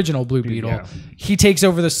of the original Blue Beetle. Yeah. He takes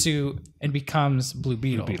over the suit and becomes Blue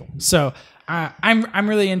Beetle. So I'm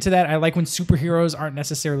really into that. I like when superheroes aren't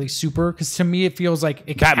necessarily super, because to me it feels like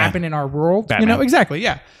it can Batman. happen in our world. Batman. You know, exactly.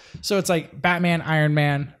 Yeah. So it's like Batman, Iron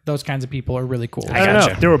Man, those kinds of people are really cool. I don't know.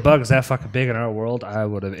 Gotcha. If there were bugs that fucking big in our world, I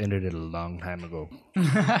would have ended it a long time ago.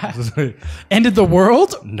 Ended the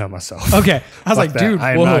world? No, myself. Okay. I was Fuck like, that. dude,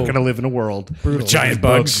 I am whoa. not going to live in a world with giant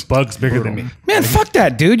bugs bigger than me. Man, fuck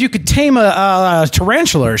that, dude. You could tame a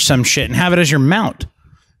tarantula or some shit and have it as your mount.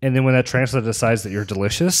 And then when that tarantula decides that you're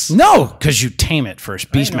delicious, No, because you tame it first,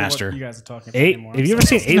 I don't know what Beastmaster. you guys are talking about eight. anymore. Have you ever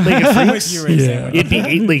seen Eight-Legged Freaks? You were saying It'd be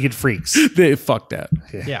Eight-Legged Freaks. Fuck that.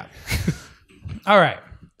 Yeah. All right.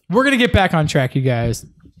 We're going to get back on track, you guys.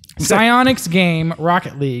 Psyonix's game,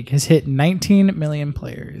 Rocket League, has hit 19 million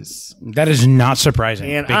players. That is not surprising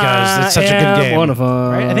And because it's such a I good am game. one of them.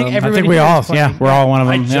 Right? I think I everybody think we here all, is playing. yeah, we're all one of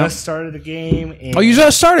I them. yeah. just started a game. And Oh, you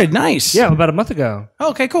just started. Nice. Yeah, about a month ago.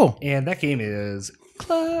 Okay, cool. And that game is,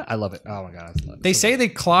 I love it. Oh my god, I love it. They say they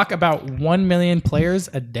clock about 1 million players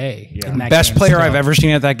a day. In that Best game. player So I've ever seen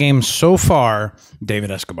at that game so far,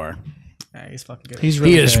 David Escobar. Yeah, he's fucking good. He's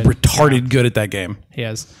really He is good. retarded good at that game. He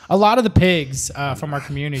is. A lot of the pigs from our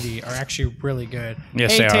community are actually really good.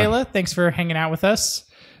 Yes, hey, they are. Taylor, thanks for hanging out with us.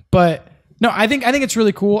 But no, I think it's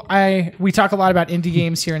really cool. We talk a lot about indie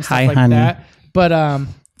games here and stuff Hi, like honey. that. But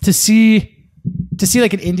to see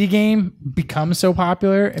like an indie game become so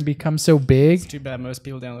popular and become so big, Too bad most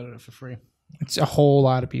people downloaded it for free. it's a whole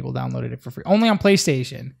lot of people downloaded it for free. Only on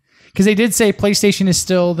PlayStation. Because they did say PlayStation is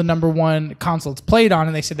still the number one console it's played on,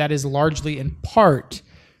 and they said that is largely in part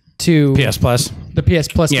to PS Plus. the PS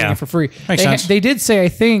Plus Yeah. getting it for free. Makes sense. They did say, I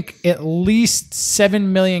think, at least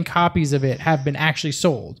 7 million copies of it have been actually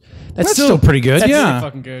sold. That's still pretty good. that's Yeah.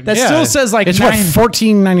 Fucking good. That still says like it's nine. what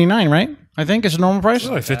 $14.99, right? I think it's a normal price. It's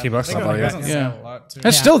only $15 It something like that. doesn't sell a lot too.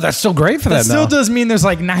 That's still great for That that. still though. does mean there's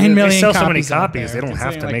like 9 million They sell so many copies. out copies, there. they don't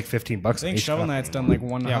have to like- make $15 I think each Shovel copy. Knight's done like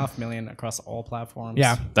 1.5 million across all platforms.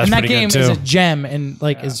 Yeah, That's and that pretty game good, is too. a gem and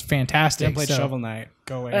like is fantastic. I played so Shovel Knight.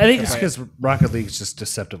 Go away. I think Go it's play because Rocket League is just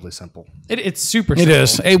deceptively simple. it's super. It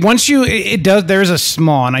simple. is. Once you, it does. There's a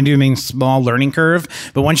small, and I do mean small learning curve.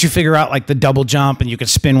 But once you figure out like the double jump and you can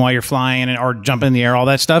spin while you're flying or jump in the air, all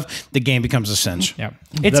that stuff, the game becomes a cinch. Yeah,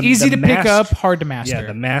 it's The- easy the to pick mas- up, hard to master. Yeah,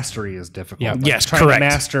 the mastery is difficult. Yeah. Like, Yes, trying correct. to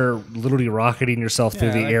master literally rocketing yourself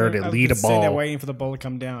through the air to lead a Sitting there ball. waiting for the ball to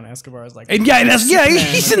come down. Escobar is like, And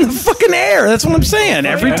he's in the fucking air. That's what I'm saying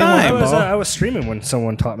every time. I was streaming when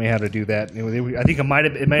someone taught me how to do that. I think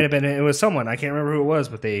it might have been it was someone, I can't remember who it was,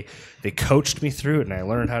 but they coached me through it and I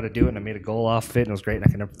learned how to do it and I made a goal off of it and it was great and I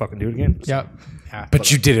can never fucking do it again. So Yep. Yeah.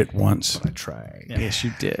 But you did it once. I tried. Yes,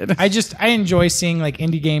 you did. I enjoy seeing like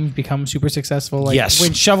indie games become super successful. Like Yes.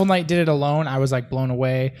 when Shovel Knight did it alone, I was like blown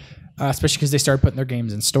away. Especially because they started putting their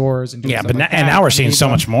games in stores and doing Yeah, stuff but like and that. now we're seeing so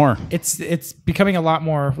much more. It's becoming a lot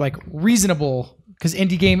more like reasonable Because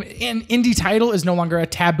indie title is no longer a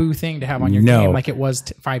taboo thing to have on your No. game like it was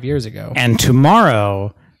 5 years ago. And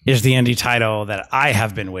tomorrow is the indie title that I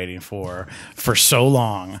have been waiting for so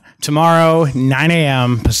long. Tomorrow, 9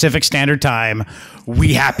 a.m. Pacific Standard Time,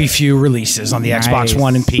 We Happy Few releases on the Xbox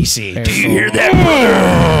One and PC. Very Do you cool. hear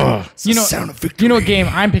that? You know what game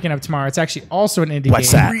I'm picking up tomorrow? It's actually also an indie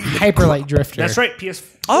What's game. that? Hyper Light Drifter. That's right. PS4.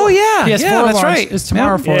 Oh yeah, PS4 yeah, that's launch right. is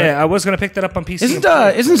tomorrow for it. Yeah, I was gonna pick that up on PC.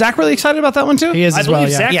 Isn't Zach really excited about that one too? He is I as believe well,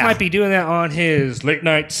 yeah. Zach Yeah. might be doing that on his late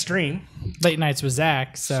night stream. Late nights with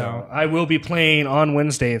Zach, so So I will be playing on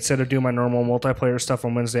Wednesday instead of doing my normal multiplayer stuff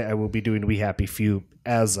on Wednesday. I will be doing We Happy Few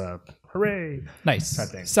as a hooray. nice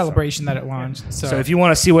thing. celebration that it launched. So, So if you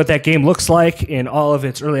want to see what that game looks like in all of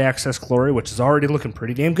its early access glory, which is already looking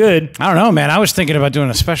pretty damn good, I don't know, man. I was thinking about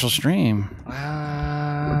doing a special stream.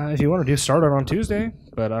 if you want to start it on Tuesday,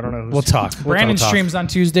 but I don't know. We'll talk. Brandon talk. streams on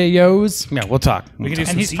Tuesday, yo's, Yeah, we'll talk. We can do and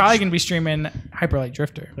some he's Siege. probably gonna be streaming Hyper Light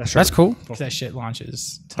Drifter. That's cool. 'Cause that shit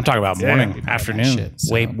launches. I'm talking about morning, afternoon, shit,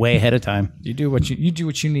 so. way ahead of time. You do what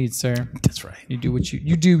you need, sir. That's right. You do what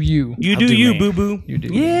you do. You You I'll do do you, me. boo boo. you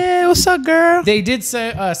do. Yeah, what's up, girl? They did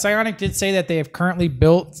say Psionic did say that they have currently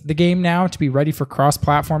built the game now to be ready for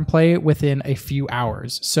cross-platform play within a few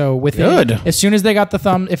hours. So within Good. as soon as they got the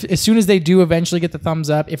as soon as they do eventually get the thumbs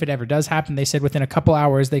up, if it ever does happen, they said within a couple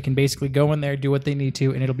hours they can basically go in there, do what they need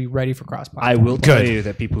to, and it'll be ready for cross-platform. I will tell Good. you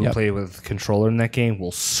that people who play with controller in that game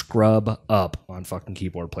will scrub up on fucking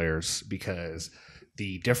keyboard players because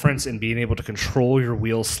the difference in being able to control your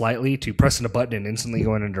wheels slightly to pressing a button and instantly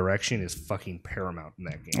going in a direction is fucking paramount in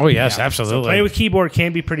that game. Oh yes, absolutely. Playing with keyboard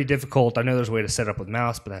can be pretty difficult. I know there's a way to set up with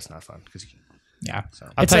mouse, but that's not fun because Yeah.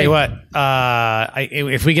 I'll It's tell you like- what.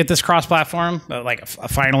 If we get this cross-platform,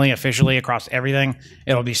 finally, officially across everything,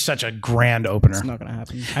 it'll be such a grand opener. It's not gonna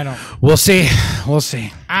happen. I don't. We'll see. We'll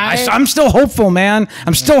see. I- I'm still hopeful, man.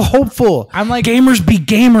 I'm still hopeful. I'm like- gamers be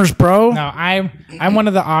gamers, bro. No, I'm one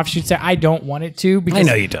of the offshoots that I don't want it to because I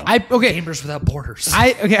know you don't. gamers without borders.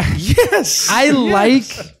 Yes.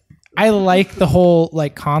 I like the whole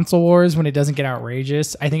like console wars when it doesn't get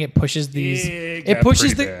outrageous. I think it pushes these. Yeah, it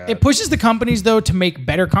pushes pretty the bad. it pushes the companies though to make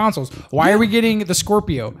better consoles. Why are we getting the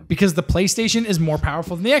Scorpio? Because the PlayStation is more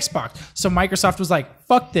powerful than the Xbox. So Microsoft was like,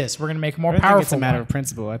 "Fuck this, we're gonna make a more I don't think powerful." it's a matter one." of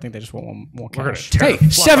principle. I think they just want more We're cash. gonna Hey,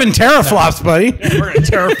 7 teraflops, buddy. we're gonna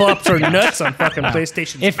teraflops our nuts on fucking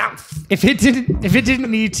PlayStation's mouth. If it didn't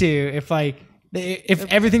need to, if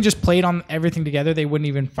everything just played on everything together, they wouldn't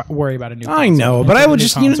even worry about a new. I console know, but until I the would new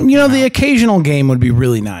just, console you know, came the out. occasional game would be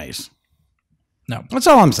really nice. No. That's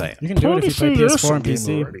all I'm saying. You can do it if you play PS4 and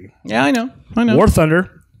PC. Yeah, I know. War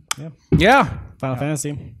Thunder. Yeah. Final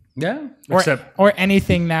Fantasy. Yeah. Except, or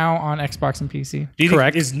anything now on Xbox and PC. do you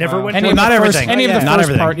Correct. think is Neverwinter? Any of not the first, everything. Any of the Not first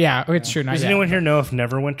everything. part, yeah, it's true. Not Does yet. anyone here know if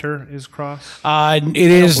Neverwinter is cross? It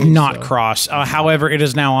is not cross. However, it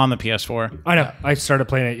is now on the PS4. I know. I started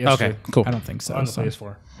playing it yesterday. Okay, cool. I don't think so. On the so-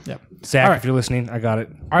 PS4. Yep. Zach, All right. if you're listening, I got it.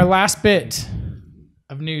 Our last bit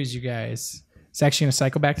of news, you guys. It's actually going to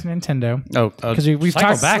cycle back to Nintendo. Oh, 'Cause we've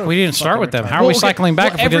cycle talked- back. We didn't start with them. How are we Well, okay, cycling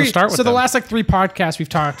back well, if we didn't start with so them? the last like 3 podcasts we've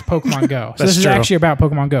talked Pokemon Go. So That's this is true. actually about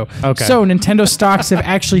Pokemon Go. Okay. So Nintendo stocks have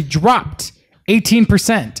actually dropped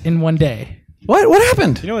 18% in one day. What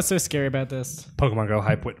happened? You know what's so scary about this? Pokemon Go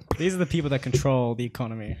hype. These are the people that control the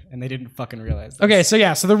economy, and they didn't fucking realize that. Okay,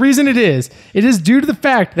 so the reason it is due to the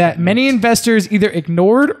fact that many investors either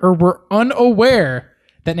ignored or were unaware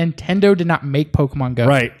that Nintendo did not make Pokemon Go.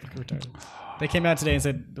 Right. They came out today and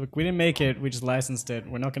said, look, we didn't make it. We just licensed it.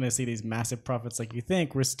 We're not going to see these massive profits like you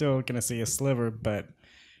think. We're still going to see a sliver, but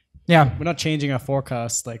Yeah. we're not changing our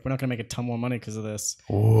forecast. Like, we're not going to make a ton more money because of this.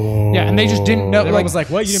 Yeah, and they just didn't know. Everyone Like, was like,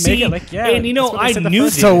 what? You didn't make it? Like, yeah. and you know, that's what they I said the knew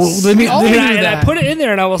first this. So time. let me. all let me- knew And I that. put it in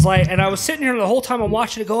there, and I was like, and I was sitting here the whole time. I'm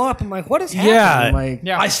watching it go up. I'm like, what is happening? Yeah, Like,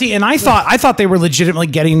 Yeah. I see, and I thought they were legitimately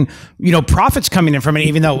getting profits coming in from it,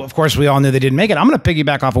 even though of course we all knew they didn't make it. I'm going to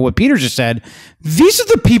piggyback off of what Peter just said. These are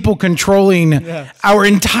the people controlling our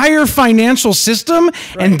entire financial system,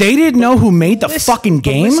 and they didn't know who made the fucking but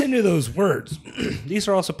game. Listen to those words. These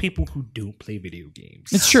are also people who don't play video games.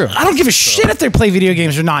 it's true. I don't give a shit if they play video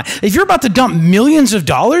games or not. If you're about to dump millions of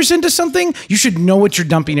dollars into something, you should know what you're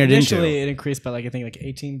dumping it Initially, into. it increased by, like, I think, like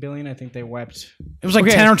 18 billion. I think they wiped It was like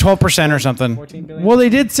Okay. 10 or 12% or something. 14 billion. Well, they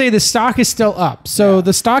did say the stock is still up. So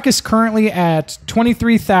the stock is currently at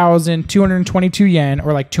 23,222 yen,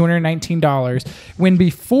 or like $219. When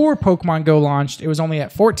before Pokemon Go launched, it was only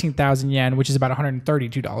at 14,000 yen, which is about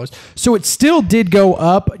 $132. So it still did go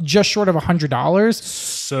up just short of $100.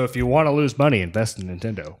 So if you want to lose money, invest in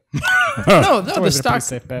Nintendo. No, the Always been a pretty stock.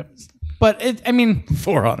 safe bet. But I mean,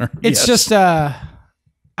 For Honor. it's just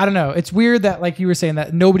I don't know. It's weird that, like you were saying,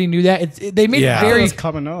 that nobody knew that. They made Yeah. it very It's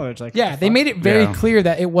common knowledge. Like, yeah. They made it very Yeah. clear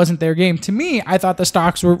that it wasn't their game. To me, I thought the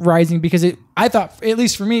stocks were rising because I thought, at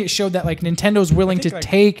least for me, it showed that like Nintendo's willing to like,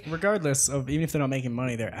 take. regardless of even if they're not making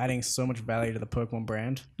money, they're adding so much value to the Pokemon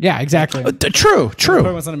brand. Yeah, exactly. True.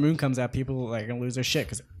 Pokemon Sun and Moon comes out, people like gonna lose their shit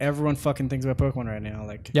because everyone fucking thinks about Pokemon right now.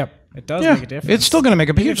 Like, Yep. it does Yeah, make a difference. it's still going to make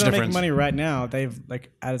a Even if huge they're difference. making money right now, they've like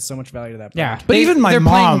added so much value to that. Yeah, Brand. But even my they're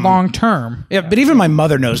mom- playing long term. Yeah, but even my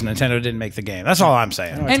mother knows Nintendo didn't make the game. That's all I'm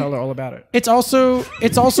saying. I tell her all about it. It's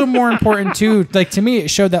also more important too. Like to me, it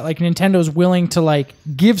showed that like Nintendo's willing to like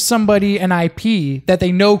give somebody an IP that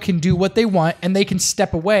they know can do what they want, and they can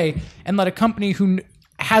step away and let a company who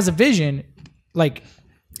has a vision like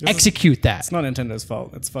execute that. It's not Nintendo's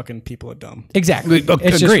fault. It's fucking people are dumb. Exactly. Agreed.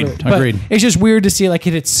 It's just really- but Agreed. It's just weird to see like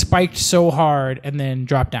it had spiked so hard and then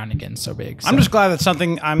dropped down again so big. So. I'm just glad that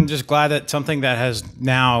something that has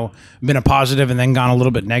now been a positive and then gone a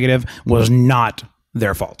little bit negative was not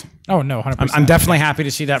their fault. oh no, 100%. I'm definitely happy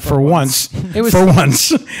to see that for once. It was- for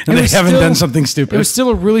once, and they was haven't still- done something stupid. It was still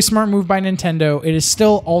a really smart move by Nintendo. It has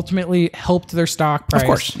still ultimately helped their stock price. Of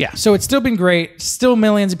course, yeah. So it's still been great. Still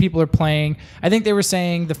millions of people are playing. I think they were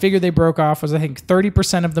saying the figure they broke off was I think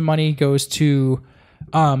 30% of the money goes to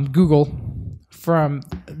Google from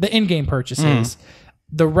the in-game purchases.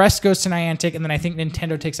 The rest goes to Niantic, and then I think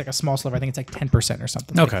Nintendo takes like a small sliver. I think it's like 10% or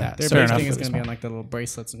something like Okay. that. Their So big it's thing really is going to be small. on like the little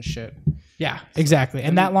bracelets and shit. Yeah, exactly.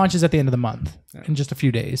 And that launches at the end of the month in just a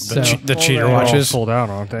few days. So the cheater They're all watches. sold out,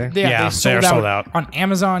 aren't they? Yeah, they are sold out. on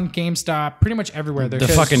Amazon, GameStop, pretty much everywhere. They're The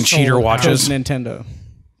just fucking sold cheater out. watches. Nintendo.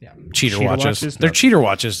 Cheater watches. watches? They're No. cheater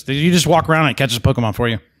watches. You just walk around and it catches a Pokemon for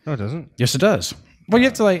you. No, it doesn't. Yes, it does. Well, you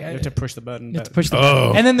have to like You have to push the button. But push the Oh.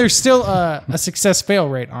 button. And then there's still a success fail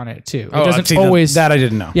rate on it too. It Oh, doesn't see, always that I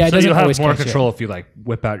didn't know. Yeah, it So doesn't you'll have always more catch it. control if you like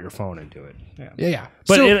whip out your phone and do it. Yeah.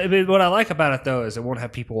 But So- what I like about it though is it won't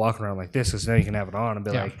have people walking around like this, because now you can have it on and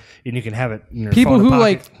be Yeah. like, and you can have it. In your people phone in who pocket.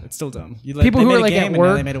 like it's still dumb. People they who made are, a like, game at and now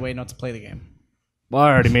work- they made a way not to play the game. Well, I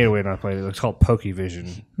already made a way not to play it. It's called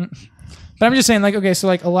Pokevision. but I'm just saying, like, okay, so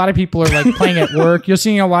like a lot of people are like playing at work. You're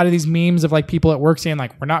seeing a lot of these memes of like people at work saying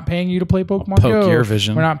like, "We're not paying you to play Pokemon Poke Go. your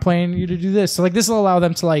vision. We're not paying you to do this." So like this will allow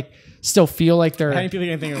them to like still feel like How many they're people are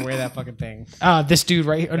going to think of wear that fucking thing? this dude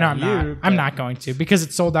right here. No, I'm you, not. I'm but- not going to because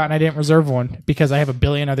it's sold out and I didn't reserve one because I have a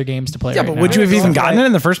billion other games to play. Yeah, right but now. would you have even gotten it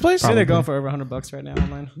in the first place? See, they're going for over $100 right now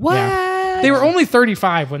online. What? Yeah. They were only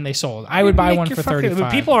 35 when they sold. I would buy one for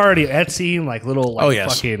 35. People are already Etsying like little like,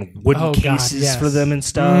 yes. fucking wooden Oh, God, cases yes. for them and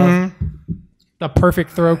stuff. The perfect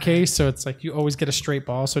throw case, so it's like you always get a straight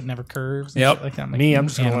ball, so it never curves. and Yep. shit like that. Like Me, I'm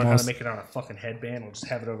just gonna learn how animals. to make it on a fucking headband. We'll just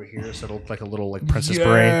have it over here, so it'll look like a little like Princess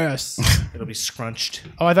Beret. Yes. It'll be scrunched.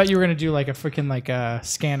 Oh, I thought you were gonna do like a freaking like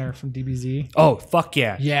scanner from DBZ. Oh fuck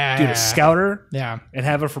yeah, Yeah. dude, a scouter Yeah. and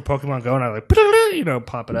have it for Pokemon Go, and I like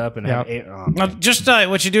pop it up and have Yep. it. Oh, Well, just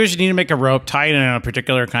what you do is you need to make a rope, tie it in a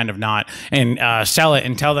particular kind of knot, and sell it,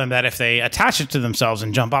 and tell them that if they attach it to themselves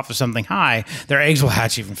and jump off of something high, their eggs will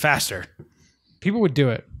hatch even faster. People would do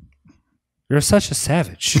it. You're such a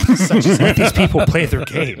savage. Let these people play their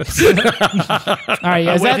games All right,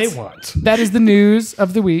 guys, the way they that's, want. that is the news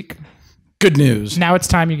of the week. Good news. Now it's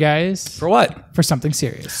time, you guys, For what? for something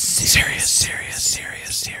serious. Serious.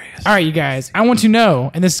 All right, you guys, I want to know,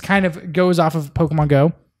 and this kind of goes off of Pokemon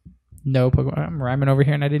Go. No Pokemon. I'm rhyming over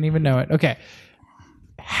here, and I didn't even know it. Okay.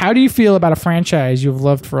 How do you feel about a franchise you've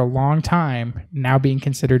loved for a long time now being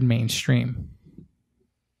considered mainstream?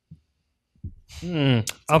 Good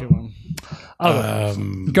one.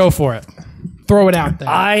 Go for it. Throw it out there.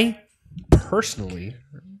 I personally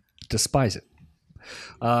despise it.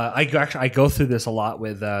 I go through this a lot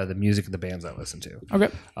with the music of the bands I listen to. Okay.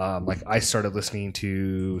 Like I started listening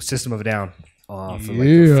to System of a Down for like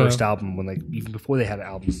Yeah. their first album when like even before they had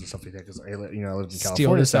albums and stuff like that, because I lived in Steal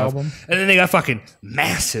California. this stuff. album. And then they got fucking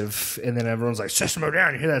massive, and then everyone's like System of a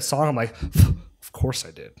Down. You hear that song? I'm like, of course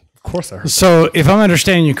I did. Of course I heard. So, if I'm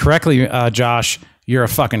understanding you correctly, Josh, you're a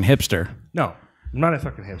fucking hipster. No, I'm not a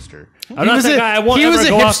fucking hipster. I'm He not was that a, guy. I won't he ever was a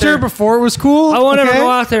go out there. hipster before it was cool. I won't ever okay? go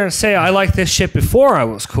out there and say I like this shit before I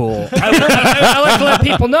was cool. I like to let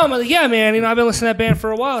people know. I'm like, yeah, man. I've been listening to that band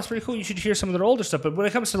for a while. It's pretty cool. You should hear some of their older stuff. But when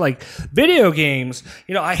it comes to like video games,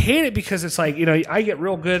 I hate it because it's like I get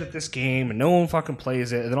real good at this game and no one fucking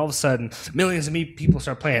plays it, and then all of a sudden millions of people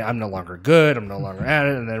start playing it. I'm no longer good. I'm no longer at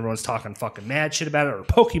it, and then everyone's talking fucking mad shit about it. Or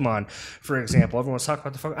Pokemon, for example, everyone's talking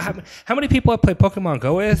about the fucking. How many people I play Pokemon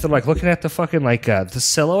Go with? They're like looking at the fucking like the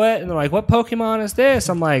silhouette, and they're like, "What Pokemon is this?"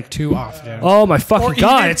 I'm like, Too often. oh my fucking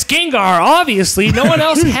god, it's Gengar, obviously. No one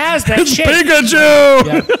else has that shit.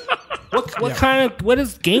 Pikachu! What kind of what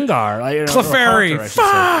is Gengar? Like, Clefairy. Haunter,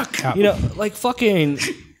 I should say. Fuck! Like fucking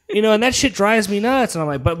And that shit drives me nuts. And I'm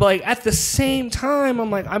like, but like at the same time, I'm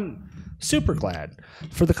like, I'm super glad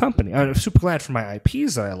for the company. I'm super glad for my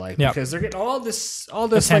IPs that I like because they're getting all this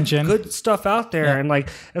like good stuff out there. And like,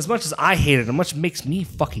 as much as I hate it, as much as it makes me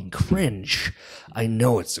fucking cringe, I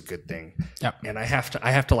know it's a good thing. And I have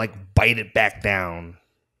to like bite it back down,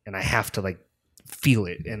 and I have to like feel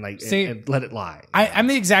it and like and let it lie. I'm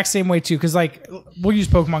the exact same way too, because like we'll use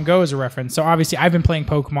Pokemon Go as a reference. So obviously I've been playing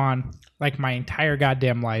Pokemon like my entire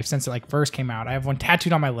goddamn life since it like first came out. I have one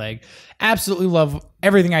tattooed on my leg. Absolutely love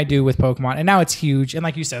everything I do with Pokemon, and now it's huge. And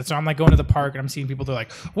like you said, so I'm like going to the park and I'm seeing people. They're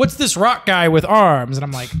like, "What's this rock guy with arms?" And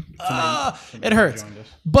I'm like, it hurts.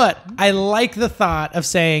 But I like the thought of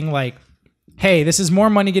saying like, hey, this is more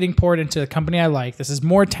money getting poured into a company I like. This is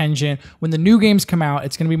more attention. When the new games come out,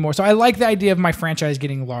 it's going to be more. So I like the idea of my franchise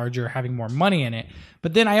getting larger, having more money in it.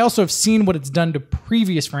 But then I also have seen what it's done to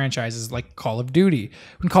previous franchises like Call of Duty.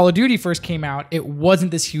 When Call of Duty first came out, it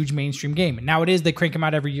wasn't this huge mainstream game. And now it is. They crank them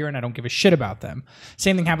out every year, and I don't give a shit about them.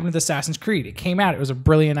 Same thing happened with Assassin's Creed. It came out. It was a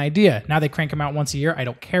brilliant idea. Now they crank them out once a year. I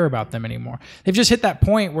don't care about them anymore. They've just hit that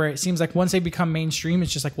point where it seems like once they become mainstream,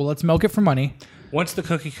 it's just like, well, let's milk it for money. Once the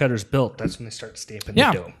cookie cutter's built, that's when they start stamping the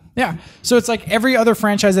dough. Yeah. So it's like every other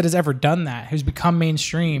franchise that has ever done that, who's become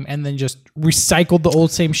mainstream and then just recycled the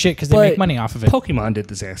old same shit because they make money off of it. Pokemon did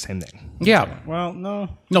the exact same thing. Yeah. Well, no.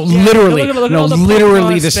 No, literally. Look at No, all the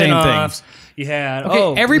literally Pokemon the same thing. spin-offs. You had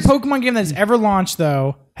Every Pokemon game that's ever launched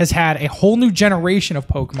though has had a whole new generation of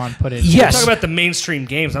Pokemon put in. Yes. Talk about the mainstream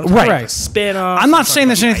games. I'm talking about the spin-offs. I'm not saying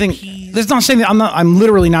there's anything. There's not saying that I'm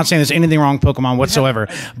literally not saying there's anything wrong with Pokemon whatsoever.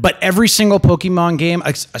 But every single Pokemon game,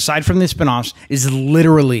 aside from the spin-offs, is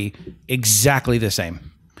literally exactly the same.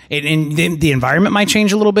 And the environment might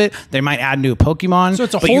change a little bit. They might add new Pokemon. So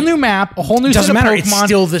it's a whole new map, a whole new set of Pokemon. It's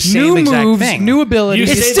still the same new exact moves, thing. new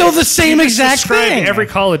abilities. It's still the same exact thing. Every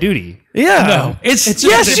Call of Duty. Yeah. No. It's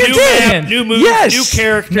yes, you new did. Map, new moves, Yes. new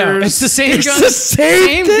characters. No, it's the same It's guns. the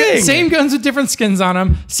same thing. Same guns with different skins on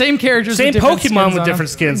them. Same characters Same with different Pokemon skins with on different them.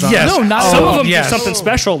 skins on Yes. them. No, not Some all. of them yes. do something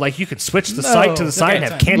special, like you could switch the site to the side and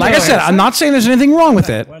have candy. Like I said, I'm not saying there's anything wrong with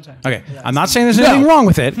it. Okay, I'm not saying there's anything wrong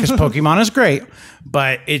with it because Pokemon is great,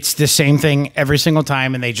 but it's the same thing every single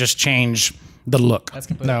time, and they just change the look. That's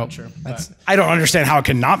completely untrue. I don't understand how it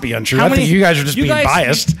cannot be untrue. How I think many- you guys are just you being guys-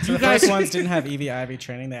 biased. So the first ones didn't have EV/IV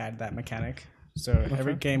training. They added that mechanic. So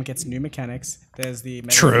every game gets new mechanics. There's the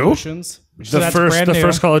Mega True. Evolutions, which The that's first brand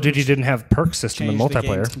new. Call of Duty didn't have perk system in changed the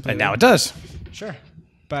multiplayer. games completely. And now it does. Sure,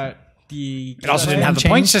 but the It also didn't have the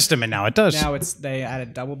point system, and now it does. Now they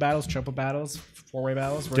added double battles, triple battles, four-way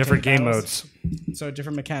battles, Different rotating game battles. modes. So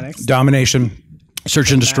different mechanics. Domination,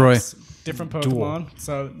 search and destroy. Maps, different Pokemon.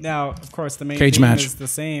 So now, of course, the main Cage theme match. is the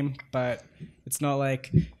same, but it's not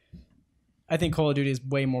like. I think Call of Duty is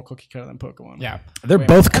way more cookie cutter than Pokemon. Yeah. They're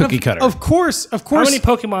both cookie cutter. Of course. How many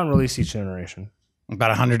Pokemon release each generation? About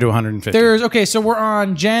 100 to 150. There's so we're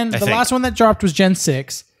on the think. last one that dropped was Gen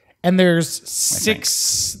 6, and there's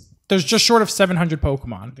there's just short of 700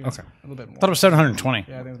 Pokemon. Okay. A little bit more. I thought it was 720.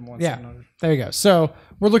 Yeah, I think it's more than Yeah. 700. There you go. So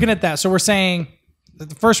we're looking at that. So we're saying that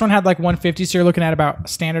the first one had like 150, so you're looking at about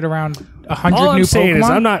standard around 100 All new I'm saying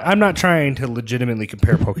Pokemon. is I'm not trying to legitimately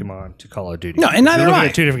compare Pokemon to Call of Duty. No, and neither We're am looking I.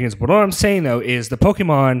 at two different games. But what I'm saying though is the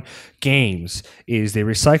Pokemon games is they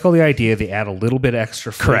recycle the idea, they add a little bit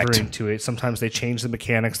extra flavor Correct. into it. Sometimes they change the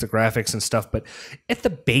mechanics, the graphics and stuff, but at the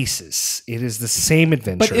basis, it is the same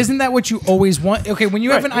adventure. But isn't that what you always want? Okay, when you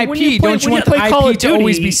have an Right. IP, When you play- don't you when want you the play Call IP of to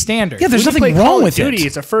always Duty- be standard? Yeah, there's When you nothing play wrong Call with of Duty, it.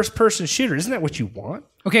 it's a first-person shooter. Isn't that what you want?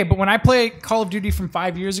 Okay, but when I play Call of Duty from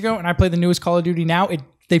 5 years ago and I play the newest Call of Duty now,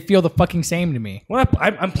 they feel the fucking same to me. Well,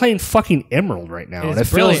 I'm playing fucking Emerald right now, It and is it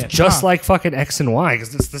feels brilliant, just huh? like fucking X and Y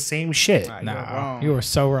because it's the same shit. No, you are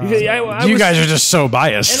so wrong. I You was- guys are just so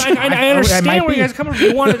biased. And I I understand might where you be. guys are coming from.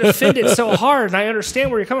 You want to defend it so hard, and I understand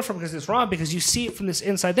where you're coming from because it's wrong because you see it from this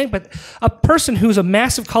inside thing. But a person who's a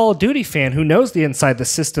massive Call of Duty fan who knows the inside, the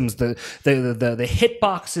systems, the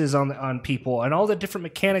hitboxes on people, and all the different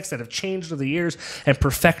mechanics that have changed over the years and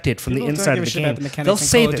perfected from the People don't inside give of a the shit game, about the mechanics they'll in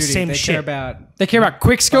say Call of the Duty. same They shit. care about They care about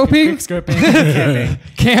quick scoping, scoping,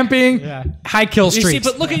 camping. camping, high kill You streaks. see,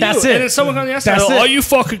 but look at That's you. it. And then someone on the outside, That's all it. you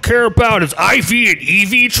fucking care about is IV and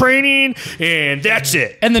EV training, and that's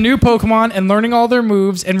it. And the new Pokemon and learning all their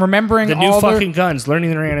moves and remembering The new all fucking guns, learning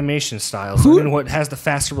their animation styles, learning what has the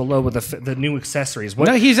faster reload with the new accessories. What,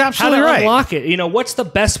 No, he's absolutely how to right. unlock it. What's the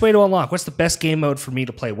best way to unlock? What's the best game mode for me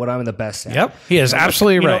to play? What I'm the best at. Yep, he is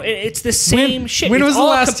absolutely right. It's the same shit. when It's was the all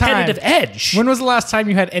last time- competitive edge. When was the last time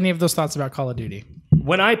you had any of those thoughts about Call of Duty?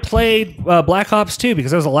 When I played Black Ops 2,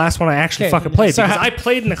 because that was the last one I actually Okay, fucking played. so Because how- I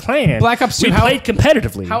played in the clan. Black Ops 2, we how- played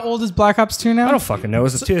competitively. How old is Black Ops 2 now? I don't fucking know. It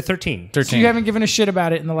was 13. So you haven't given a shit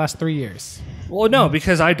about it in the last 3 years. Well, no,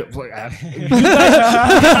 because I'm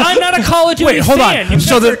not a Call of Duty Wait, hold fan. on. You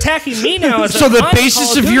So guys the- are attacking me now. So the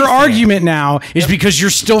basis of your argument now is because you're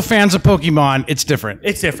still fans of Pokemon. It's different.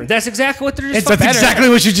 It's different. That's exactly what they're just. That's better. exactly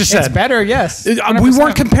what you just said. It's better, yes. We 100%.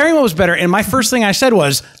 weren't comparing what was better, and my first thing I said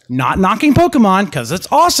was not knocking Pokemon because it's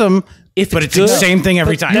awesome. But it's the same thing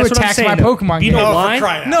every time. You That's what I'm attacked saying, my though. Pokemon You game. know Oh, for why?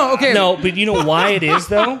 crying out No, okay. No, but you know why it is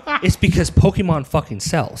though? It's because Pokemon fucking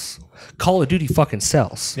sells. Call of Duty fucking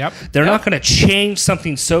sells. Yep. They're Yep. not going to change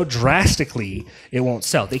something so drastically it won't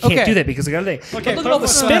sell. They can't Okay. do that because they got to. Okay, Look at all the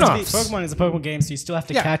spin-offs. Pokemon is a Pokemon game, so you still have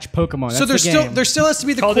to Yeah. catch Pokemon. So That's there still has to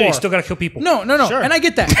be the Call of core. Duty still got to kill people. No, Sure. and I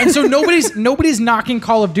get that. And so nobody's knocking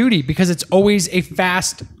Call of Duty because it's always a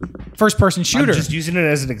fast first-person I'm shooter. just using it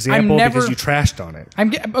as an example never- because you trashed on it.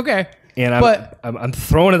 Okay, And I'm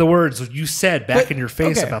throwing the words you said back But- in your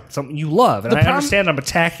face okay. about something you love, and The I problem- understand I'm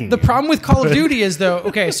attacking. the you. problem with Call of Duty is though,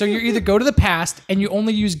 okay, so you either go to the past and you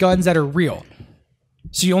only use guns that are real.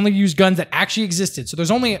 So you only use guns that actually existed. So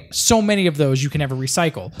there's only so many of those you can ever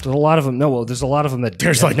recycle. There's a lot of them. No, well, there's a lot of them that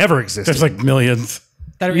never existed. There's like millions.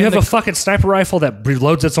 That are You in have the- a fucking sniper rifle that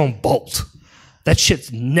reloads its own bolt. That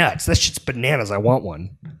shit's nuts. That shit's bananas. I want one.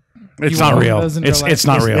 It's You not want real. those in It's real life?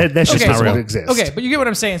 not real. That shit's Okay, not so- real. Exist. Okay, but you get what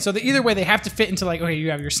I'm saying. So either way, they have to fit into like, okay, you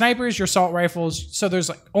have your snipers, your assault rifles. So there's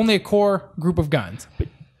like only a core group of guns.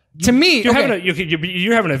 To me, You're okay,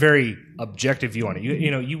 you're having a very objective view on it.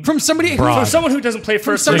 You from somebody Broad. from someone who doesn't play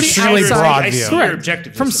first somebody person Extremely shooters, broad I view. see your Correct.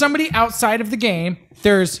 objective. From somebody outside of the game,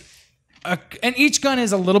 there's and each gun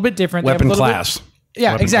is a little bit different. They have a Weapon little bit- class.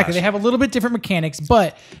 Yeah, Weapon exactly. class. They have a little bit different mechanics,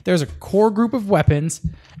 but there's a core group of weapons,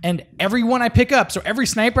 and every one I pick up, so every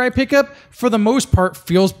sniper I pick up, for the most part,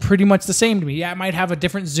 feels pretty much the same to me. Yeah, it might have a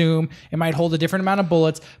different zoom, it might hold a different amount of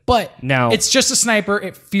bullets, but Now- it's just a sniper.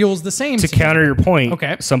 It feels the same to me. counter your point.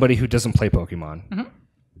 Okay. Somebody who doesn't play Pokemon,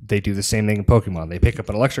 they do the same thing in Pokemon. They pick up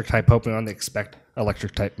an electric type Pokemon. They expect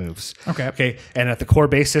electric type moves. Okay. Okay. And at the core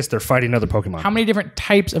basis, they're fighting other Pokemon. How many different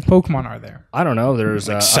types of Pokemon are there? I don't know. There's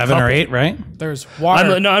 7 or 8, right? There's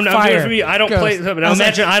water, I'm fire, for me. I don't ghost. play. But I was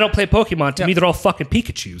imagine like, I don't play Pokemon. To me, they're all fucking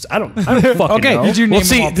Pikachu's. I don't fucking Okay, know. Did you name we'll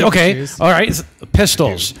see. them all Okay, Pikachus? all right.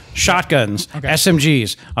 Pistols, shotguns,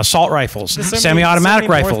 SMGs, assault rifles, semi-automatic so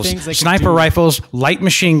many more rifles, things they could sniper do. rifles, light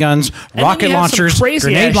machine guns, And then rocket you have some launchers, crazy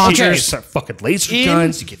grenade ass shit. launchers. You get fucking laser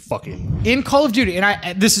guns. You get fucking. In Call of Duty,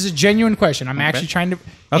 and this is a genuine question. I'm actually trying to.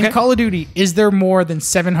 Okay. In Call of Duty, is there more than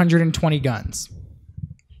 720 guns?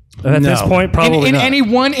 At this No. point, probably in not. any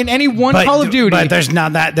one Call of Duty? But there's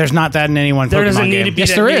not that. There's not that in any one There Pokemon doesn't need game. to be Yes,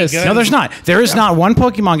 that there many is. guns. No, there's not. There is not one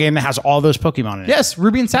Pokemon game that has all those Pokemon in it. Yes,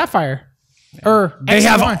 Ruby and Sapphire. Or They X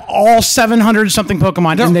and have Y. all 700 something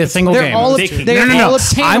Pokemon in the single they're game. all They can- they're No, no, no. all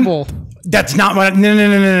obtainable. That's not what.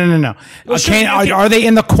 No. Are they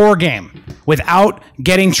in the core game without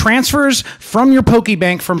getting transfers from your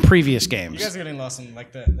Pokebank from previous games? You guys are getting lost in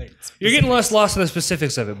like the. Like, You're getting less lost in the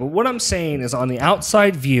specifics of it, but what I'm saying is on the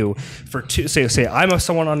outside view, for say I'm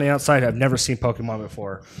someone on the outside. I've never seen Pokemon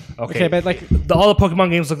before. Okay, but like- all the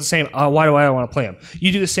Pokemon games look the same. Why do I want to play them?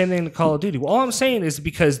 You do the same thing in Call of Duty. Well, all I'm saying is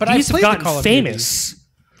because But I've these have played the gotten Call of Duty. famous,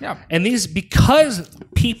 Yeah. and these because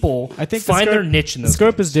people I think find their niche in the those.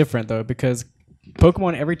 scope is different though because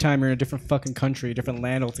Pokemon every time you're in a different fucking country, different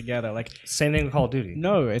land altogether. Like Same thing with Call of Duty.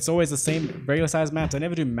 no, it's always the same regular sized maps. I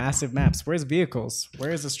never do massive maps. Where's vehicles?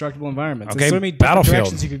 Where's destructible environments? Okay, There's so many different Battlefield.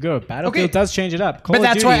 directions you could go. Battlefield Okay. does change it up. Call But of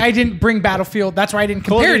that's Duty, why I didn't bring Battlefield. That's why I didn't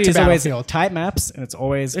Call of compare it Duty to is always Battlefield. type maps, and it's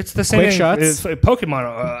always It's the same quick thing. shots. It's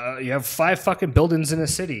Pokemon. You have 5 fucking buildings in a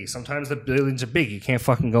city. Sometimes the buildings are big. You can't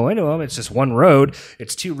fucking go into them. It's just one road.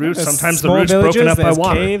 It's 2 routes. There's Sometimes the small routes broken villages, up by there's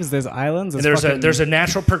water. caves, there's islands. And fucking- there's a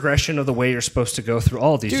natural progression of the way you're supposed to go through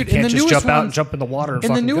all of these. Dude, you in can't the just newest jump out and ones- jump in the water and In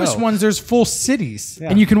the fucking newest go. ones, there's full cities,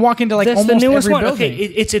 and you can walk into like That's almost the newest every one. building. Okay,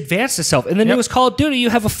 it's advanced itself. In the newest Call of Duty, you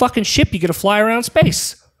have a fucking ship. You get to fly around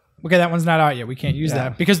space. Okay, that one's not out yet. We can't use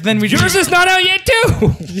that because then we Yours is not out yet,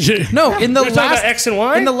 too. no in the You're talking last about X and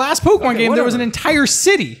Y? in the last Pokemon game there was an whatever. entire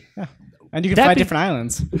city. and you can That'd fly be- different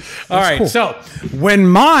islands. All right. So when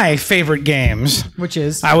my favorite games, Which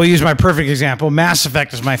is I will use my perfect example. Mass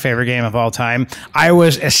Effect is my favorite game of all time. I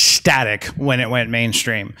was ecstatic when it went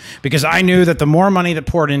mainstream because I knew that the more money that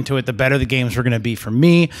poured into it, the better the games were going to be for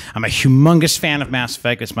me. I'm a humongous fan of Mass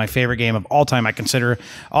Effect. It's my favorite game of all time. I consider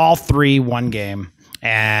all 3 one game.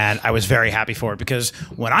 And I was very happy for it because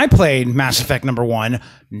when I played Mass Effect #1,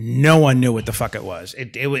 no one knew what the fuck it was.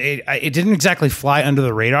 It didn't exactly fly under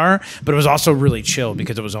the radar, but it was also really chill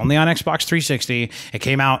because it was only on Xbox 360. It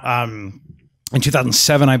came out in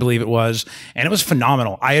 2007, I believe it was, and it was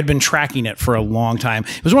phenomenal. I had been tracking it for a long time.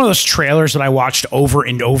 It was one of those trailers that I watched over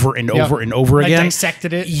and over and over and over again.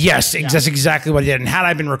 Dissected it. Yes, that's exactly what I did. And had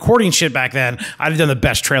I been recording shit back then, I'd have done the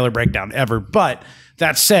best trailer breakdown ever. But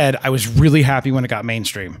that said, I was really happy when it got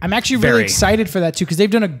mainstream. I'm actually really excited for that too, because they've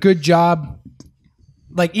done a good job.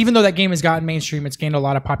 Like, even though that game has gotten mainstream, it's gained a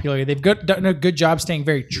lot of popularity. They've done a good job staying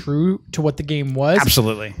very true to what the game was.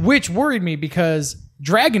 Absolutely. Which worried me because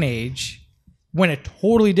Dragon Age went a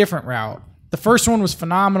totally different route. The first one was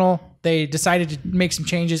phenomenal. They decided to make some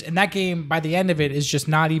changes, and that game, by the end of it, is just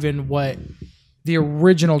not even what the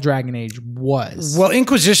original Dragon Age was. Well,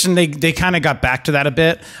 Inquisition, they kind of got back to that a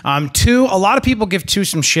bit. 2, a lot of people give 2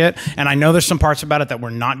 some shit, and I know there's some parts about it that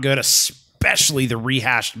were not good, especially the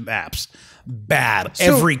rehashed maps. Bad.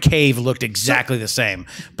 Every cave looked exactly the same.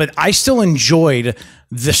 But I still enjoyed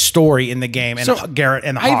the story in the game and Garrett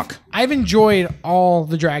and the Hawk. I've enjoyed all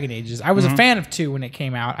the Dragon Ages. I was a fan of 2 when it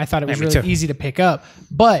came out. I thought it was really easy to pick up.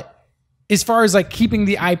 But as far as like keeping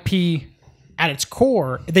the IP at its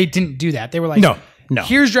core, they didn't do that. They were like, no.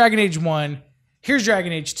 Here's Dragon Age 1. Here's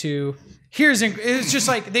Dragon Age 2. It's just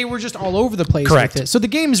like they were just all over the place with it. So the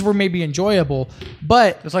games were maybe enjoyable,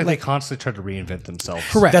 but it's like they constantly tried to reinvent themselves.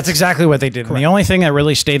 Correct. That's exactly what they did. And the only thing that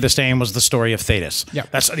really stayed the same was the story of Thetis. Yeah.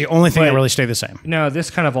 That's the only thing that really stayed the same. No, this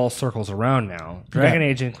kind of all circles around now. Dragon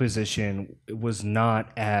Age Inquisition was not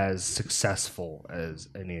as successful as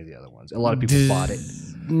any of the other ones. A lot of people bought it.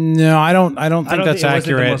 No, I don't think that's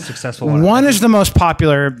accurate. The most successful one. 1 is the most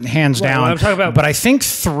popular, hands down. I'm talking about, but I think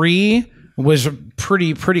 3 was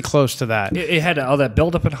pretty close to that. It had all that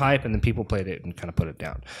build up and hype, and then people played it and kind of put it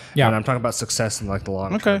down. Yeah, and I'm talking about success and like the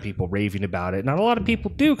long term people raving about it. Not a lot of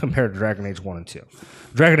people do compared to Dragon Age 1 and 2.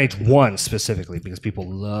 Dragon Age 1 specifically, because people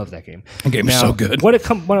love that game. The game is so good.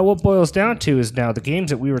 What boils down to is now the games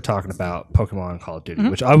that we were talking about, Pokemon and Call of Duty,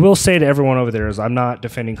 which I will say to everyone over there is I'm not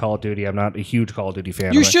defending Call of Duty. I'm not a huge Call of Duty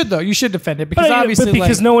fan. You should, though. You should defend it because obviously,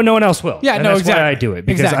 because no one else will. Yeah, and no, that's exactly. why I do it,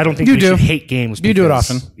 because Exactly. I don't think You we do. should hate games. You do it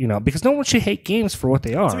often. Because no one should hate games for what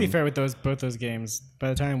they are. To be fair with both those games, by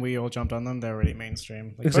the time we all jumped on them, they're already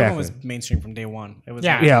mainstream. Like, Exactly. Pokemon was mainstream from day one. It was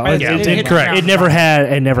Yeah. Correct. It never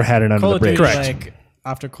had it under Call the of Duty, bridge. like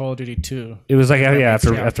after Call of Duty 2. It was like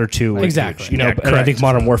after 2 was Exactly. huge, Yeah, and I think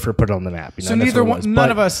Modern Warfare put it on the map. So that's neither what it one, was. none But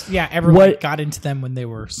of us, ever got into them when they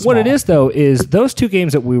were small. what it is though is those 2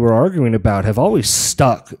 games that we were arguing about have always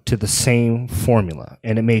stuck to the same formula,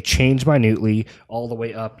 and it may change minutely all the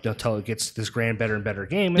way up until it gets this grand, better and better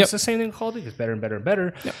game. And it's the same thing with Call of Duty. It's better and better and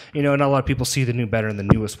better. And not a lot of people see the new better in the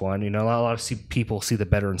newest one. A lot of people see the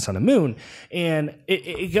better in Sun and Moon, and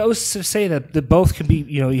it goes to say that the both can be.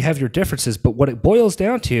 You have your differences, but what it boils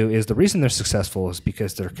down to is the reason they're successful is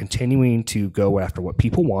because they're continuing to go after what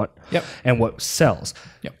people want and what sells.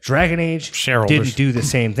 Dragon Age didn't do the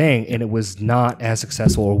same thing, and it was not as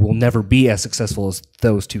successful, or will never be as successful as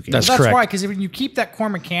those 2 games. That's why, because if you keep that core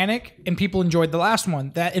mechanic and people enjoyed the last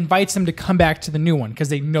one, that invites them to come back to the new one because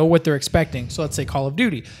they know what they're expecting. So let's say Call of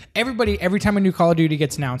Duty. Every time a new Call of Duty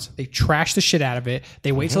gets announced, they trash the shit out of it.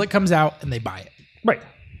 They wait till it comes out and they buy it. Right.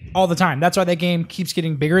 All the time. That's why that game keeps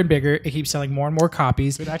getting bigger and bigger. It keeps selling more and more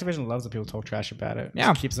copies. But Activision loves that people talk trash about it.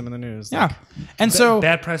 Yeah. It keeps them in the news. Yeah. And so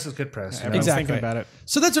Bad press is good press. Everyone's thinking about it.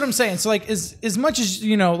 So that's what I'm saying. So like as much as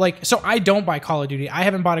so I don't buy Call of Duty. I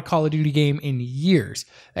haven't bought a Call of Duty game in years.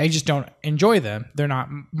 I just don't enjoy them. They're not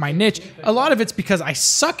my niche. A lot of it's because I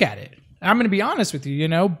suck at it. I'm going to be honest with you,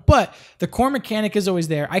 but the core mechanic is always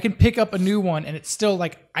there. I can pick up a new one and it's still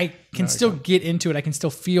like I can still get into it. I can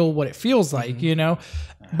still feel what it feels like,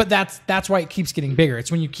 But that's why it keeps getting bigger.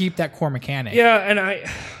 It's when you keep that core mechanic. Yeah,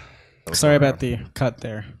 and Sorry about the cut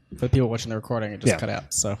there. For the people watching the recording, it just cut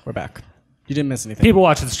out. So we're back. You didn't miss anything. people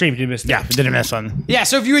watching the stream didn't miss. Yeah, didn't miss one. Yeah,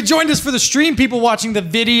 so if you had joined us for the stream, people watching the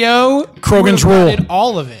video, Krogan's you would have rule. gotten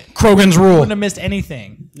all of it. Krogan's You rule. wouldn't have missed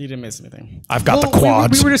anything. You didn't miss anything. I've got Well, the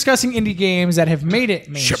quads. We were discussing indie games that have made it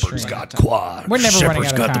mainstream. Shepard's got quads. We're never running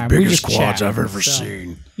out of got time. the We biggest just quads chat, I've ever so.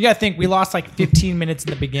 seen. You gotta think we lost like 15 minutes in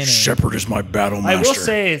the beginning. Shepard is my battle I master. will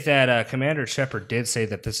say that Commander Shepard did say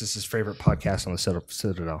that this is his favorite podcast on the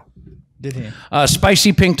Citadel. Did he?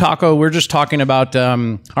 Spicy Pink Taco, we're just talking about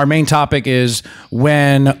our main topic is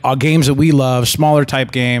when games that we love, smaller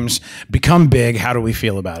type games, become big, how do we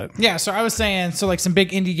feel about it? Yeah, so I was saying, like some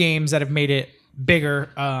big indie games that have made it bigger.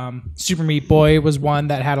 Super Meat Boy was one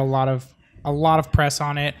that had a lot of press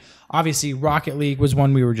on it. Obviously, Rocket League was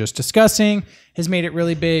one we were just discussing, has made it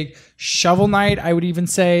really big. Shovel Knight, I would even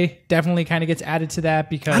say, definitely kind of gets added to that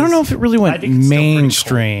because I don't know if it really went think it's still pretty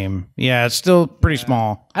mainstream. Yeah, it's still pretty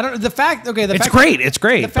small. I don't. The fact, okay, It's great. It's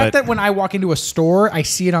great. The fact that when I walk into a store, I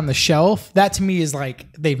see it on the shelf. That to me is like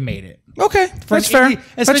they've made it. Okay, that's fair. Especially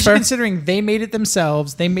That's fair. considering they made it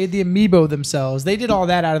themselves. They made the amiibo themselves. They did all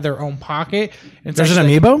that out of their own pocket. And it's There's an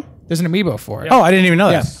actually amiibo? There's an amiibo for it. Oh, I didn't even know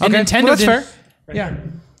that. And Okay, Nintendo well, that's didn't- fair. Yeah.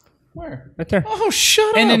 Where? Right there. Oh,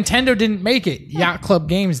 shut And up. Nintendo didn't make it. Yacht Club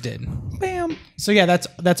Games did. Bam. So yeah,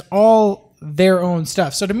 that's all their own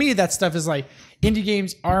stuff. So to me, that stuff is like indie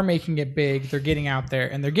games are making it big. They're getting out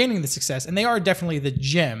there and they're gaining the success, and they are definitely the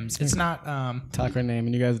gems. It's not. Taco name,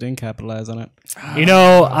 and you guys didn't capitalize on it. You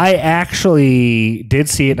know, I actually did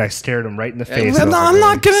see it. And I stared him right in the face. I'm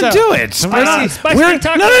not going to So- do it. We're not, Spicy we're,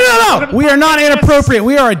 taco. no. We are not inappropriate.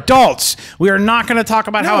 We are adults. We are not going to talk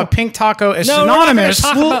about how a pink taco is synonymous.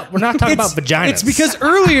 We're not talking about vaginas. It's because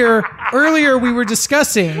earlier we were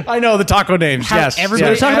discussing I know the taco names. how Yes.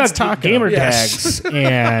 everybody we're talking adds about taco. gamer Yes. tags,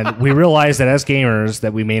 and we realized that as gamers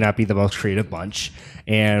that we may not be the most creative bunch,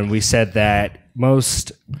 and we said that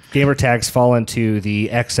most gamer tags fall into the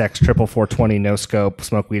XX 44420 no scope,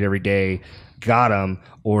 smoke weed every day, got 'em,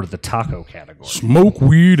 or the taco category. Smoke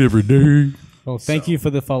weed every day. Well, thank you for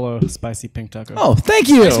the follow, Spicy Pink Taco. Oh, thank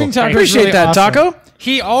you. Pink taco is Appreciate really that, awesome. taco.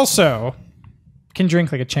 He also can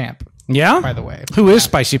drink like a champ. Yeah? By the way, Who is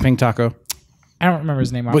Spicy Pink Taco? I don't remember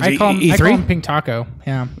his name. Was I it call him E3? Pink Taco.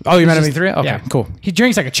 Yeah. Oh, you He's met him just- E3? Okay, yeah. cool. He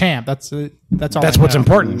drinks like a champ. That's all. That's I what's know.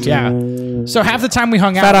 important. Yeah. So half the time we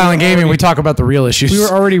hung out, Fat we were Island Gaming, already- we talk about the real issues. we were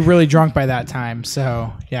already really drunk by that time.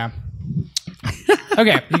 So yeah.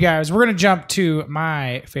 Okay, you guys, we're gonna jump to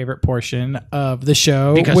my favorite portion of the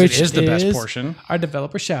show, Because which it is the best portion. Our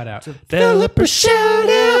developer shout out. Developer shout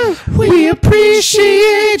out. We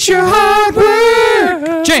appreciate your hard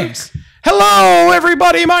work. James. Hello,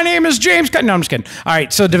 everybody. My name is James. No, I'm just kidding. All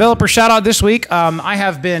right, so developer shout out this week. I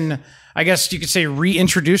have been, I guess you could say,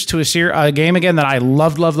 reintroduced to a game again that I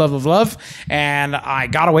love, and I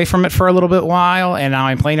got away from it for a little bit while, and now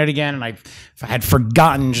I'm playing it again, and I had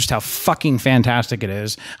forgotten just how fucking fantastic it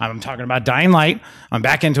is. I'm talking about Dying Light. I'm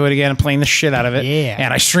back into it again. I'm playing the shit out of it. Yeah.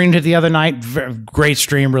 And I streamed it the other night. Great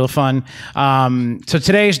stream, real fun. So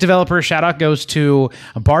today's developer shout out goes to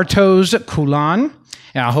Bartosz Kulan.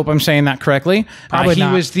 Yeah, I hope I'm saying that correctly. Probably he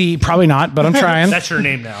not. was probably not, but I'm trying. That's your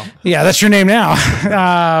name now. Yeah, that's your name now.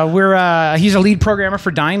 He's a lead programmer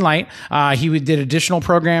for Dying Light. He did additional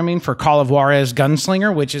programming for Call of Juarez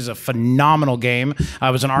Gunslinger, which is a phenomenal game.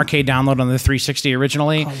 It was an arcade download on the 360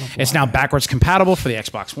 originally. It's now backwards compatible for the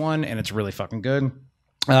Xbox One, and it's really fucking good.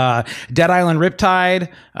 Dead Island Riptide,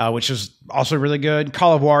 which is also really good.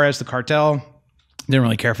 Call of Juarez, The Cartel. Didn't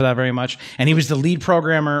really care for that very much. And he was the lead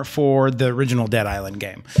programmer for the original Dead Island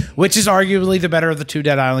game, which is arguably the better of the two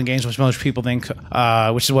Dead Island games, which most people think,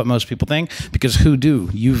 which is what most people think, because who do?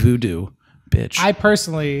 You voodoo, bitch. I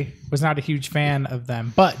personally was not a huge fan of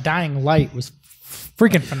them, but Dying Light was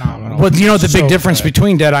freaking phenomenal. Well, you know what the big So difference good.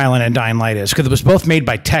 between Dead Island and Dying Light is? Because it was both made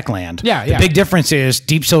by Techland. Yeah, The yeah. big difference is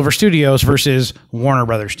Deep Silver Studios versus Warner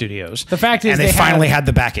Brothers Studios. The fact is and they they finally had- had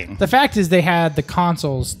the backing. The fact is they had the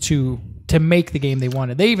consoles to make the game they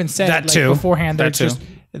wanted. They even said That like, too. beforehand they're That too. just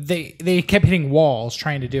they kept hitting walls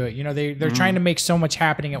trying to do it. You know, they're trying to make so much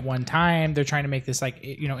happening at one time. They're trying to make this like,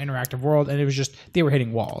 you know, interactive world, and it was just they were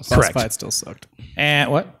hitting walls. Boss Correct. fight still sucked. And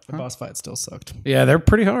what? The boss fight still sucked. Yeah, they're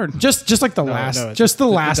pretty hard. Just like the last Dying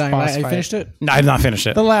boss Light, you fight. finished it? No, I've not finished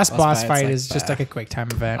it. The last boss fight, fight it's is like, just like a quick time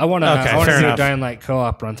event. I want Okay, to fair do a enough. Dying Light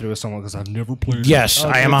co-op run through with someone because I've never played. Yes,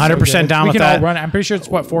 I am It's so 100% good. down we with can that. all run. I'm pretty sure it's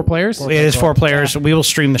what 4 players. It is 4 players. We will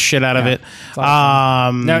stream the shit out of it.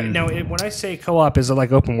 Now, when I say co-op, is it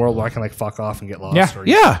like open world where I can like fuck off and get lost? Yeah. Or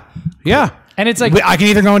Yeah. And it's like I can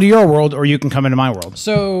either go into your world or you can come into my world.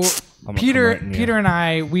 so. come Peter, right in, yeah. Peter and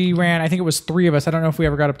I, we ran. I think it was 3 of us. I don't know if we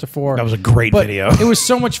ever got up to 4. That was a great But video. It was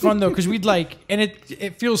so much fun though, because we'd like, and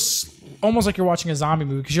it feels almost like you're watching a zombie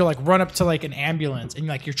movie, because you're like run up to like an ambulance and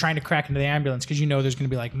like you're trying to crack into the ambulance because you know there's going to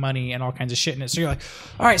be like money and all kinds of shit in it. So you're like,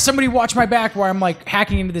 all right, somebody watch my back while I'm like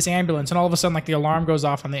hacking into this ambulance, and all of a sudden like the alarm goes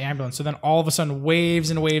off on the ambulance. So then all of a sudden waves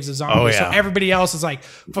and waves of zombies. Oh, yeah. So everybody else is like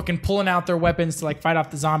fucking pulling out their weapons to like fight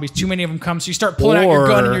off the zombies. Too many of them come, so you start pulling out your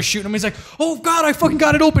gun and you're shooting them. He's like, oh god, I fucking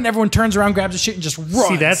got it open. Everyone turns around, grabs the shit, and just runs.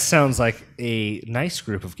 See, that sounds like a nice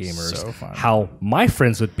group of gamers. So fun. How my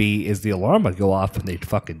friends would be is the alarm would go off and they'd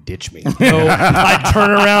fucking ditch me. I'd turn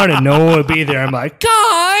around and no one would be there. I'm like,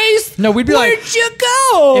 guys, No, we'd be like, where'd you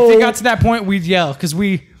go? if it got to that point, we'd yell because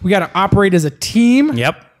we got to operate as a team.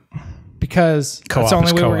 Yep. Because Co-op that's the only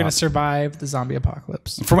is way we're co-op. going to survive the zombie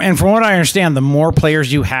apocalypse. From what I understand, the more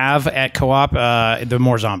players you have at co-op, the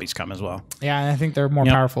more zombies come as well. Yeah, and I think they're more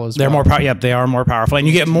Yep. powerful as They're well. Yep, they are more powerful, and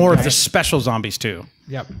you get more of the special zombies too.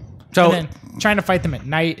 Yep. So- and then trying to fight them at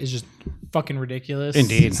night is just fucking ridiculous.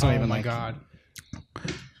 Indeed. Oh even my like- god.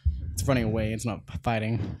 It's running away. It's not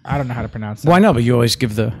fighting. I don't know how to pronounce that. Well, I know, but you always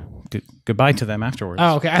give the goodbye to them afterwards.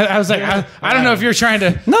 Oh, okay. I was like, I don't know if you're trying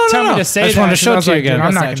to No, tell me no. to say I just that. wanted to show it I was to you like, again. dude,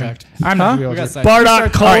 I'm Got not gonna. sidetracked. I'm not gonna be able to.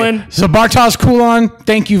 Bardock Cullen. So Bartosz Kulon,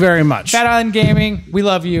 thank you very much. Fat Island Gaming, we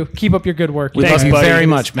love you. Keep up your good work. We Thanks, love you buddy. very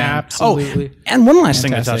much, man. Absolutely. Oh, and one last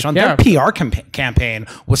thing to Fantastic. touch on. Yeah. Their PR campaign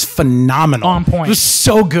was phenomenal. On point. It was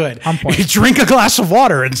so good. On point. You drink a glass of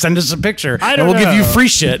water and send us a picture, I and don't we'll give you know. free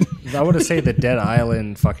shit. I want to say the Dead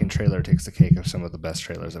Island fucking trailer takes the cake of some of the best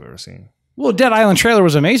trailers I've ever seen. Well, Dead Island trailer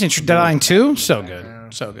was amazing. Dead Island 2, so good.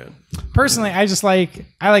 So good. Personally, I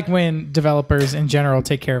like when developers in general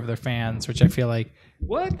take care of their fans, which I feel like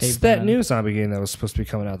What's that new zombie game that was supposed to be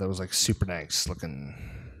coming out that was like super nice looking?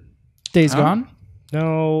 Days Gone.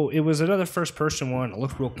 No, it was another first person one. It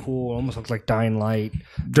looked real cool. Almost looked like Dying Light.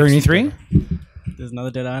 During E3? There's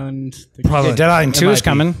another Dead Island. Probably. Dead Island 2 is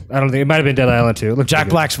coming. I don't think it might have been Dead Island 2. It looked Jack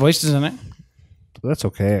pretty Black's voice is in it. good. That's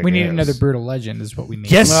okay. I We need guess. another brutal legend, is what we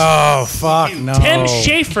need. Yes. Oh, fuck, no. Tim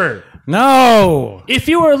Schafer. No. If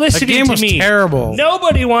you were listening game to was me, terrible.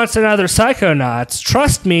 Nobody wants another Psychonauts.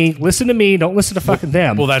 Trust me. Listen to me. Don't listen to fucking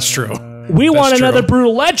them. Well, that's true. we want true. another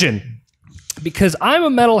brutal legend because I'm a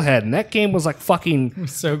metalhead, and that game was like fucking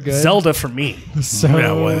So good. Zelda for me. So,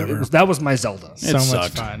 Yeah, whatever. That was my Zelda. so much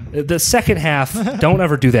sucked. fun. The second half, don't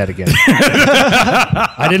ever do that again.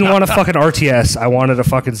 I didn't want a fucking RTS. I wanted a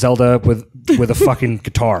fucking Zelda with a fucking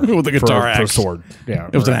guitar. With a guitar for a axe. sword. Yeah,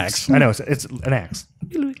 It was or an axe. I know it's an axe.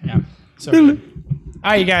 Yeah. So good. All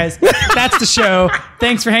right, you guys. That's the show.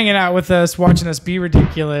 Thanks for hanging out with us, watching us be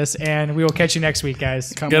ridiculous, and we will catch you next week,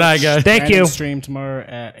 guys. Come Good night, watch guys. Thank Brandon's you. Stream tomorrow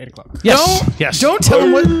at 8:00. Yes. Don't, Yes. don't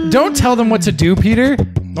tell them what to do, Peter.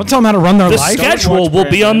 Don't tell them how to run their The life. schedule watch will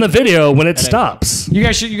be on the Brandon. video when it stops. You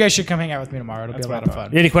guys should come hang out with me tomorrow. It'll be a lot of fun.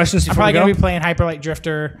 Any questions I'm before probably we gonna go? be playing Hyperlight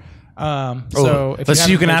Drifter. So if Let's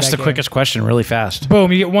see who haven't can played ask that the game- quickest question really fast.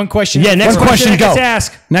 Boom! You get one question. Yeah, next One question question, gets go.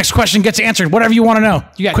 asked. Next question gets answered. Whatever you want to know.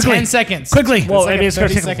 You got quickly. 10 seconds. Quickly. Well, like I mean, a it's going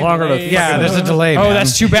to take 30-second longer to. delay. Yeah, there's a delay. Oh, man.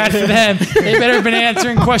 that's too bad for them. They better have been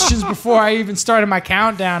answering questions before I even started my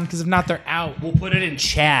countdown, because if not, they're out. We'll put it in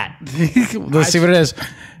chat. Let's see what it is.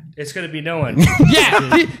 It's going to be no one.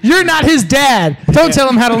 Yeah, you're not his dad. Don't tell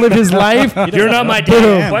him how to live his life. You're not my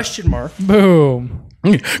dad. Question mark. Boom.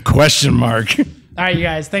 Question mark. All right, you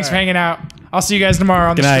guys. Thanks for hanging out. I'll see you guys tomorrow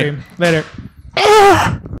on the Good night. stream.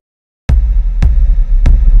 Later.